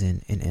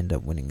season and end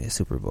up winning a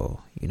Super Bowl?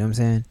 You know what I'm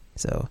saying?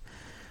 So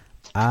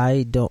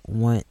I don't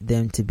want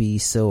them to be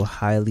so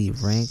highly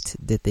ranked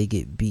that they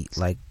get beat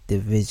like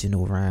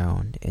divisional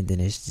round, and then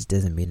it just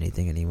doesn't mean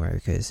anything anymore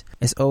because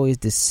it's always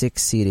the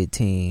 6th-seeded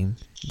team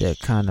that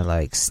kind of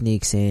like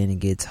sneaks in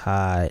and gets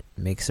hot,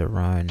 makes a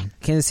run.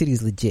 Kansas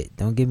City's legit.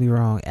 Don't get me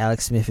wrong.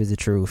 Alex Smith is the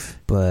truth,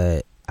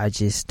 but I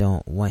just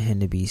don't want him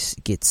to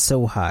get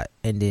so hot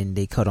and then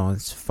they cut on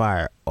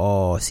fire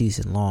all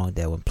season long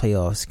that when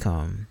playoffs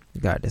come,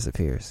 the guy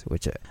disappears,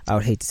 which I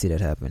would hate to see that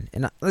happen.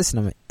 And listen,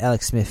 I'm an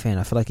Alex Smith fan.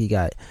 I feel like he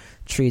got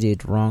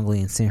treated wrongly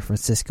in San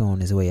Francisco on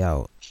his way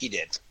out. He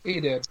did.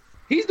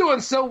 He's doing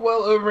so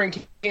well over in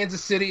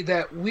Kansas City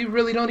that we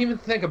really don't even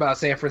think about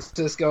San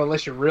Francisco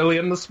unless you're really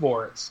into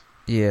sports.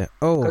 Yeah.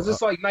 Oh, because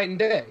it's like night and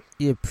day.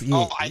 Yeah.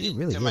 I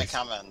didn't do my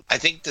comment. I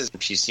think the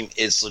Chiefs team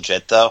is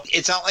legit, though.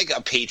 It's not like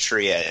a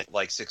Patriot,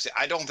 like 6.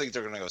 I don't think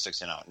they're going to go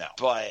 6-0. No.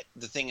 But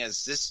the thing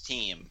is, this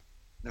team,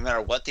 no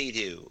matter what they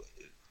do,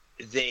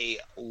 they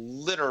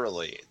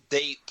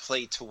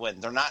play to win.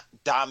 They're not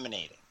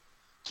dominating.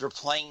 They're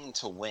playing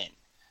to win.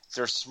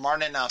 They're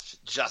smart enough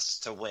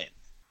just to win.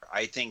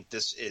 I think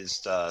this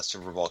is the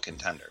Super Bowl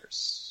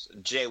contenders.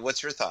 Jay,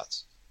 what's your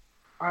thoughts?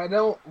 I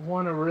don't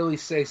want to really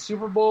say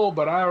Super Bowl,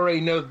 but I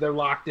already know that they're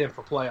locked in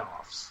for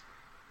playoffs.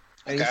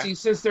 And you see,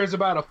 since there's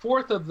about a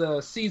fourth of the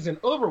season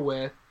over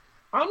with,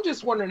 I'm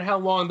just wondering how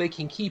long they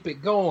can keep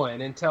it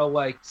going until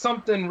like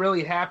something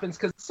really happens,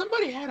 because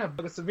somebody had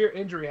a severe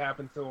injury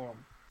happen to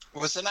them.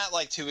 Wasn't that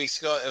like 2 weeks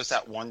ago? It was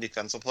that one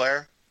defensive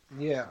player?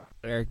 Yeah.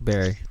 Eric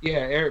Berry. Yeah,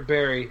 Eric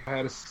Berry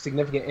had a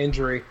significant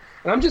injury.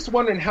 And I'm just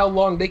wondering how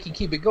long they can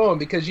keep it going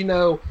because,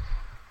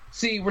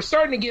 see, we're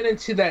starting to get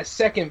into that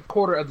second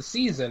quarter of the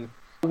season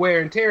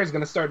where and tear is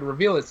going to start to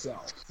reveal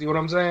itself. See what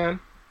I'm saying?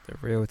 The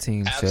real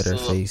team showed their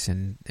face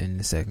in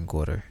the second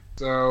quarter.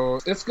 So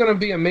it's going to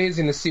be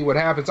amazing to see what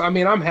happens. I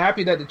mean, I'm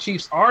happy that the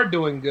Chiefs are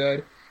doing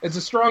good. It's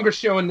a stronger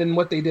showing than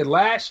what they did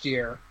last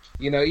year.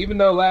 Even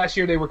though last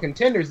year they were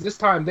contenders, this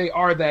time they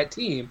are that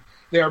team.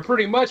 They are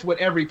pretty much what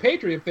every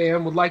Patriot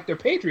fan would like their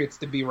Patriots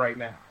to be right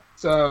now.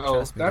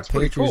 So that's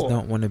pretty cool. Patriots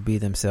don't want to be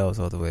themselves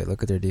all the way.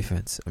 Look at their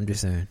defense. I'm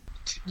just saying.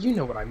 You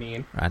know what I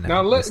mean. I know.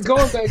 Now let's go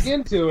back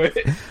into it.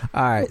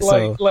 All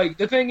right. Like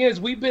the thing is,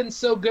 we've been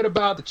so good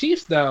about the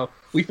Chiefs, though.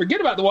 We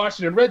forget about the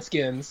Washington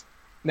Redskins.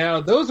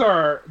 Now those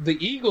are the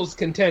Eagles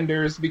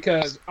contenders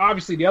because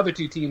obviously the other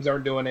two teams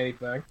aren't doing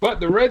anything. But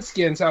the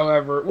Redskins,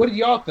 however, what do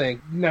y'all think?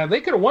 Now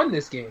they could have won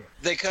this game.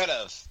 They could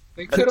have.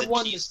 They could have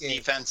won Chiefs this game.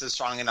 Defense is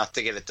strong enough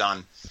to get it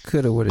done.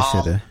 Coulda, woulda,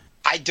 shoulda.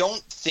 I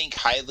don't think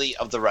highly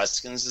of the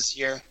Redskins this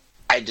year.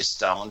 I just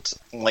don't.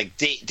 Like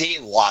they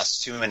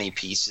lost too many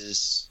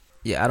pieces.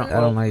 Yeah, I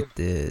don't like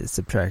the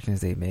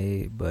subtractions they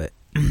made, but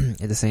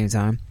at the same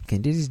time,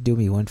 can they just do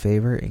me one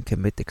favor and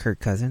commit to Kirk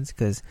Cousins?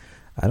 Because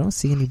I don't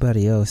see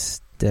anybody else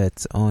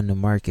that's on the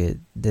market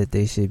that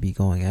they should be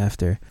going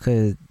after.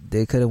 Because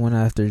they could have went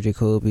after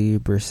Jacoby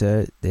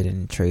Brissett. They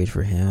didn't trade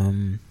for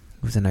him.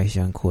 He was a nice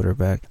young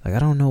quarterback. Like, I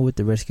don't know what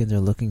the Redskins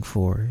are looking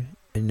for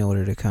in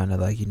order to kind of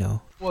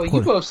Well,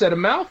 you both said a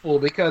mouthful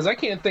because I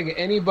can't think of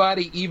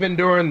anybody, even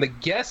during the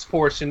guest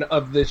portion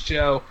of this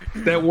show,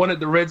 that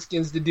wanted the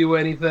Redskins to do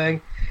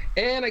anything.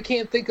 And I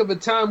can't think of a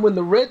time when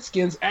the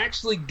Redskins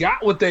actually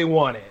got what they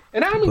wanted.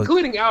 And I'm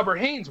including Albert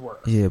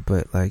Hainsworth. Yeah,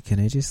 but, can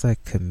they just,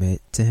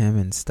 commit to him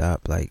and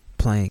stop,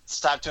 playing?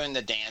 Stop doing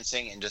the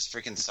dancing and just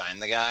freaking sign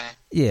the guy?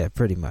 Yeah,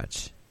 pretty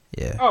much.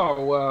 Yeah.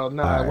 Oh, well,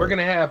 nah. We're going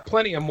to have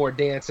plenty of more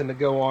dancing to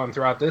go on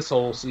throughout this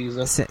whole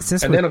season.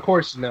 And then, of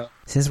course,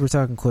 since we're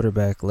talking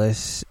quarterback,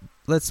 let's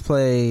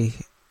play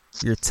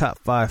your top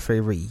 5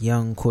 favorite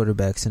young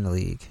quarterbacks in the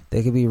league.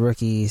 They could be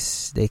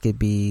rookies. They could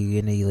be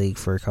in the league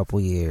for a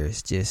couple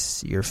years.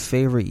 Just your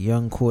favorite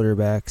young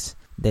quarterbacks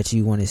that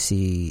you want to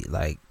see,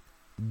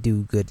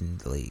 do good in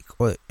the league.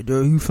 Or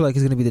you feel like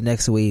it's going to be the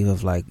next wave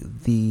of,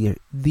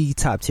 the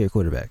top-tier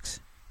quarterbacks.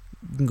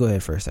 You can go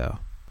ahead first, Al.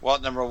 Well,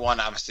 number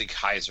one, obviously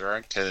Kaiser,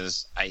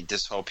 because I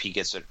just hope he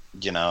gets it.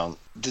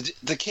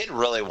 The kid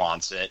really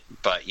wants it,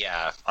 but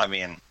yeah, I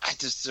mean,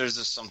 there's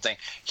just something.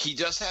 He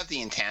does have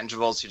the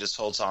intangibles. He just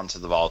holds on to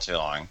the ball too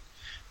long.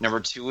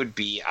 Number 2 would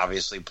be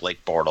obviously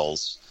Blake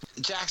Bortles.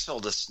 Jacksonville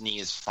just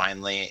needs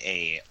finally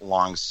a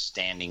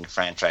long-standing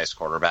franchise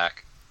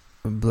quarterback.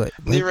 Blake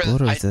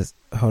Bortles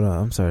hold on,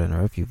 I'm sorry to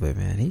interrupt you, but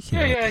man, he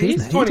can't. Yeah,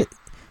 he's 20.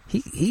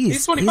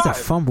 He's 25. He's a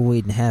fumble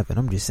waiting to happen.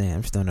 I'm just saying.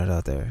 I'm just throwing that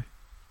out there.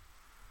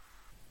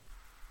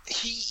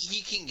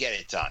 He can get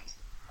it done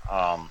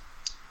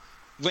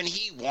when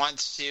he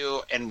wants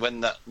to, and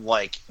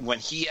when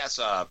he has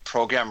a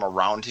program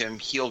around him,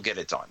 he'll get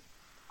it done.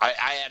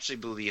 I actually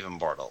believe in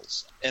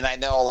Bortles, and I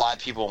know a lot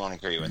of people won't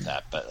agree with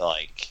that, but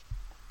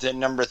the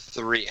number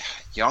 3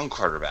 young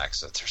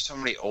quarterbacks. There's so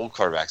many old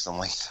quarterbacks in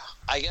the league.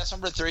 I guess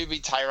number 3 would be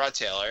Tyrod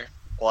Taylor.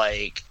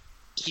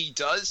 He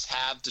does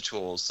have the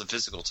tools, the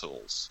physical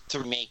tools,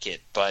 to make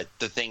it, but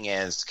the thing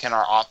is,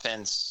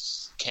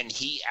 can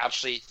he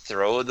actually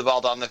throw the ball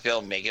down the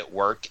field and make it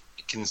work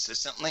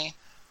consistently?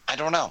 I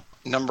don't know.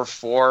 Number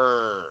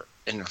 4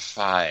 and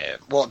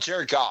 5. Well,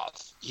 Jared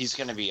Goff. He's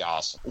going to be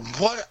awesome.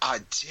 What a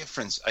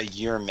difference a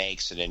year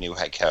makes in a new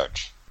head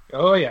coach.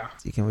 Oh, yeah.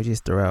 Can we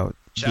just throw out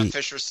Jeff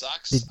Fisher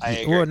sucks. I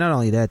agree. Well, not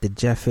only that, the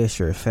Jeff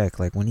Fisher effect,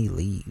 like when he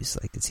leaves,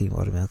 like the team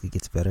automatically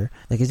gets better.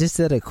 Like, is this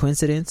that a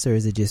coincidence or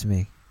is it just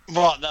me?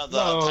 Well, no,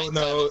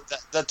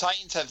 the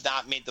Titans have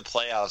not made the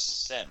playoffs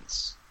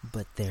since.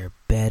 But they're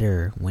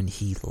better when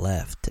he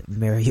left.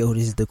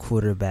 Mariota's the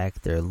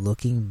quarterback. They're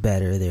looking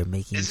better. They're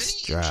making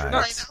strides. Injured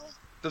right now?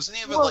 Doesn't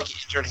he have an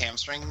injured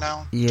hamstring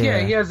now? Yeah,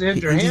 he has an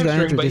injured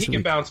hamstring, but he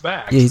can bounce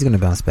back. Yeah, he's going to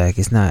bounce back.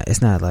 It's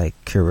not like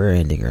career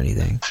ending or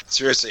anything.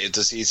 Seriously, if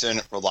the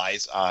season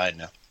relies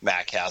on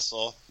Matt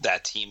Castle,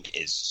 that team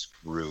is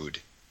screwed.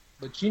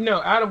 But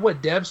out of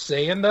what Dev's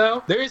saying,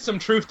 though, there is some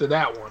truth to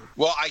that one.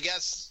 Well, I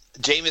guess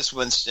Jameis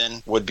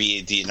Winston would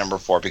be the number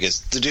 4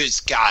 because the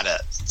dude's got to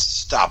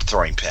stop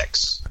throwing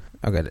picks.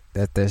 Okay,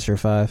 that's your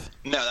 5?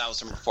 No, that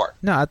was number 4.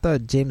 No, I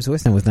thought James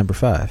Winston was number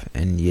 5.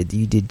 And you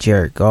did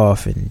Jared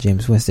Goff and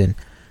James Winston,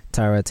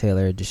 Tyrod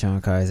Taylor,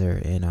 Deshaun Kaiser,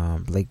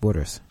 and Blake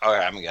Bortles. All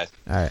right, I'm good.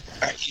 All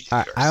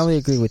right. I only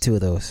agree with 2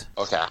 of those.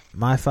 Okay.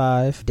 My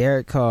 5,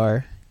 Derek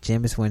Carr,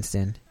 Jameis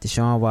Winston,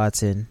 Deshaun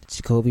Watson,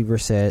 Jacoby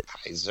Brissett.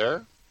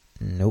 Kaiser?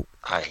 Nope.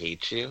 I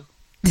hate you.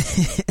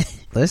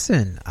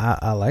 Listen,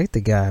 I like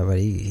the guy, but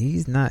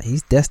he's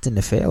destined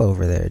to fail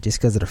over there just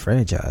because of the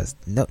franchise.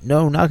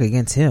 No knock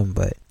against him,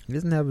 but he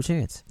doesn't have a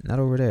chance. Not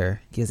over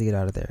there. He has to get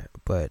out of there.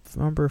 But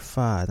number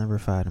five. All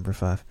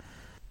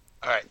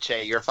right,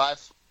 Che, you're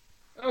 5?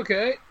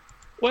 Okay.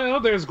 Well,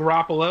 there's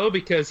Garoppolo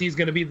because he's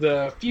going to be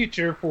the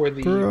future for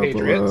the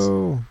Patriots.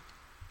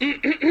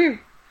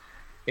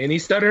 And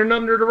he's stuttering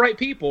under the right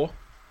people.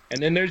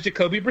 And then there's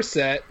Jacoby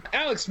Brissett.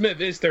 Alex Smith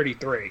is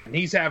 33, and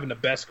he's having the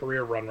best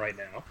career run right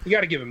now. You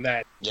got to give him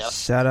that. Yep.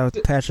 Shout out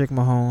to Patrick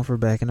Mahomes for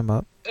backing him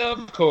up.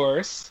 Of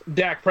course.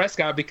 Dak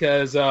Prescott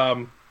because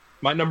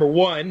my number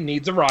 1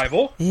 needs a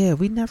rival. Yeah,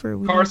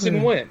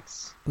 Carson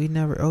Wentz. We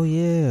never. Oh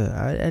yeah,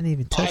 I didn't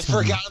even touch him.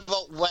 I forgot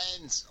about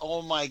Wentz.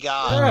 Oh my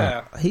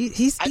god. Yeah,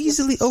 he's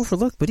easily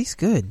overlooked, but he's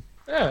good.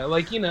 Yeah,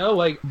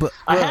 but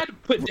I had to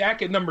put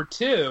Dak at number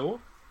 2.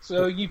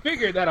 So you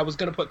figured that I was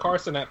going to put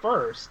Carson at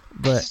first.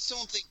 But I just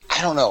don't think.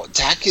 I don't know.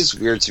 Dak is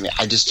weird to me.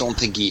 I just don't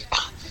think he.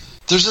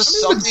 There's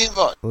just something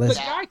about the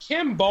guy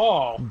can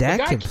ball.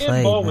 Dak can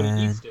play, ball man. when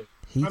he needs to.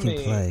 He can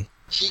play.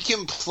 He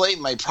can play.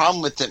 My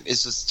problem with him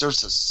is just there's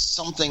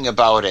something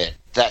about it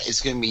that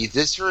is going to be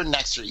this year and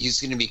next year. He's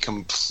going to be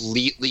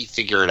completely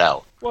figured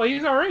out. Well,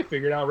 he's already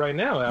figured out right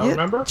now, Al,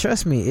 remember?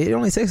 Trust me, it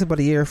only takes about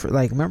a year for,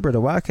 remember,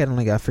 the Wildcat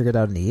only got figured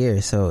out in a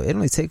year, so it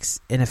only takes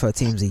NFL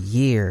teams a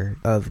year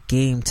of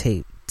game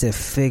tape to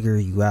figure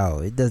you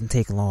out. It doesn't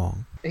take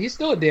long. He's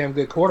still a damn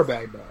good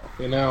quarterback,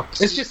 though,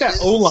 It's just that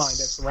O-line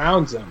that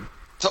surrounds him.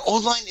 The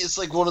O-line is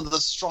like one of the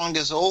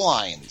strongest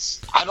O-lines.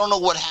 I don't know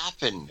what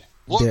happened.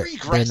 They're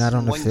not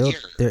on the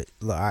field.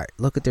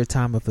 Look at their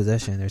time of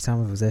possession. Their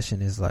time of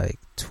possession is like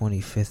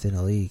 25th in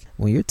the league.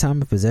 When your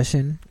time of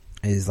possession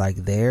is like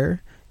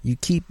there, you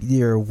keep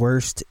your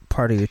worst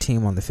part of your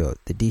team on the field,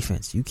 the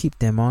defense. You keep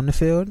them on the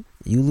field,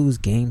 you lose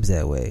games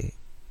that way.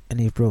 And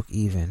they broke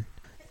even.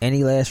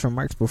 Any last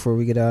remarks before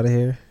we get out of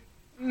here?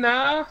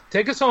 Nah.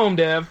 Take us home,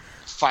 Dev.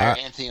 Fire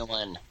Anthony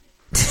Lynn.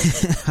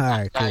 All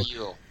right,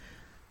 cool.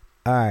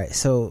 All right,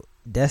 so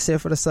that's it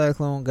for the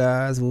Cyclone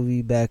guys. We'll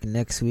be back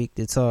next week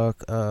to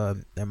talk.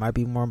 There might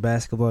be more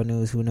basketball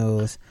news. Who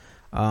knows?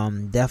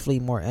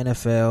 Definitely more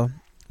NFL.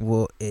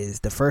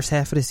 Is the first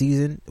half of the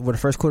season, the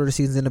first quarter of the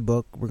season's in the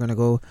book. We're going to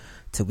go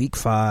to week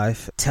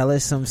 5. Tell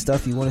us some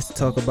stuff you want us to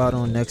talk about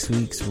on next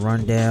week's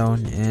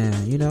rundown.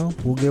 And,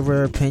 we'll give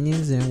our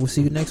opinions and we'll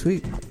see you next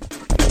week.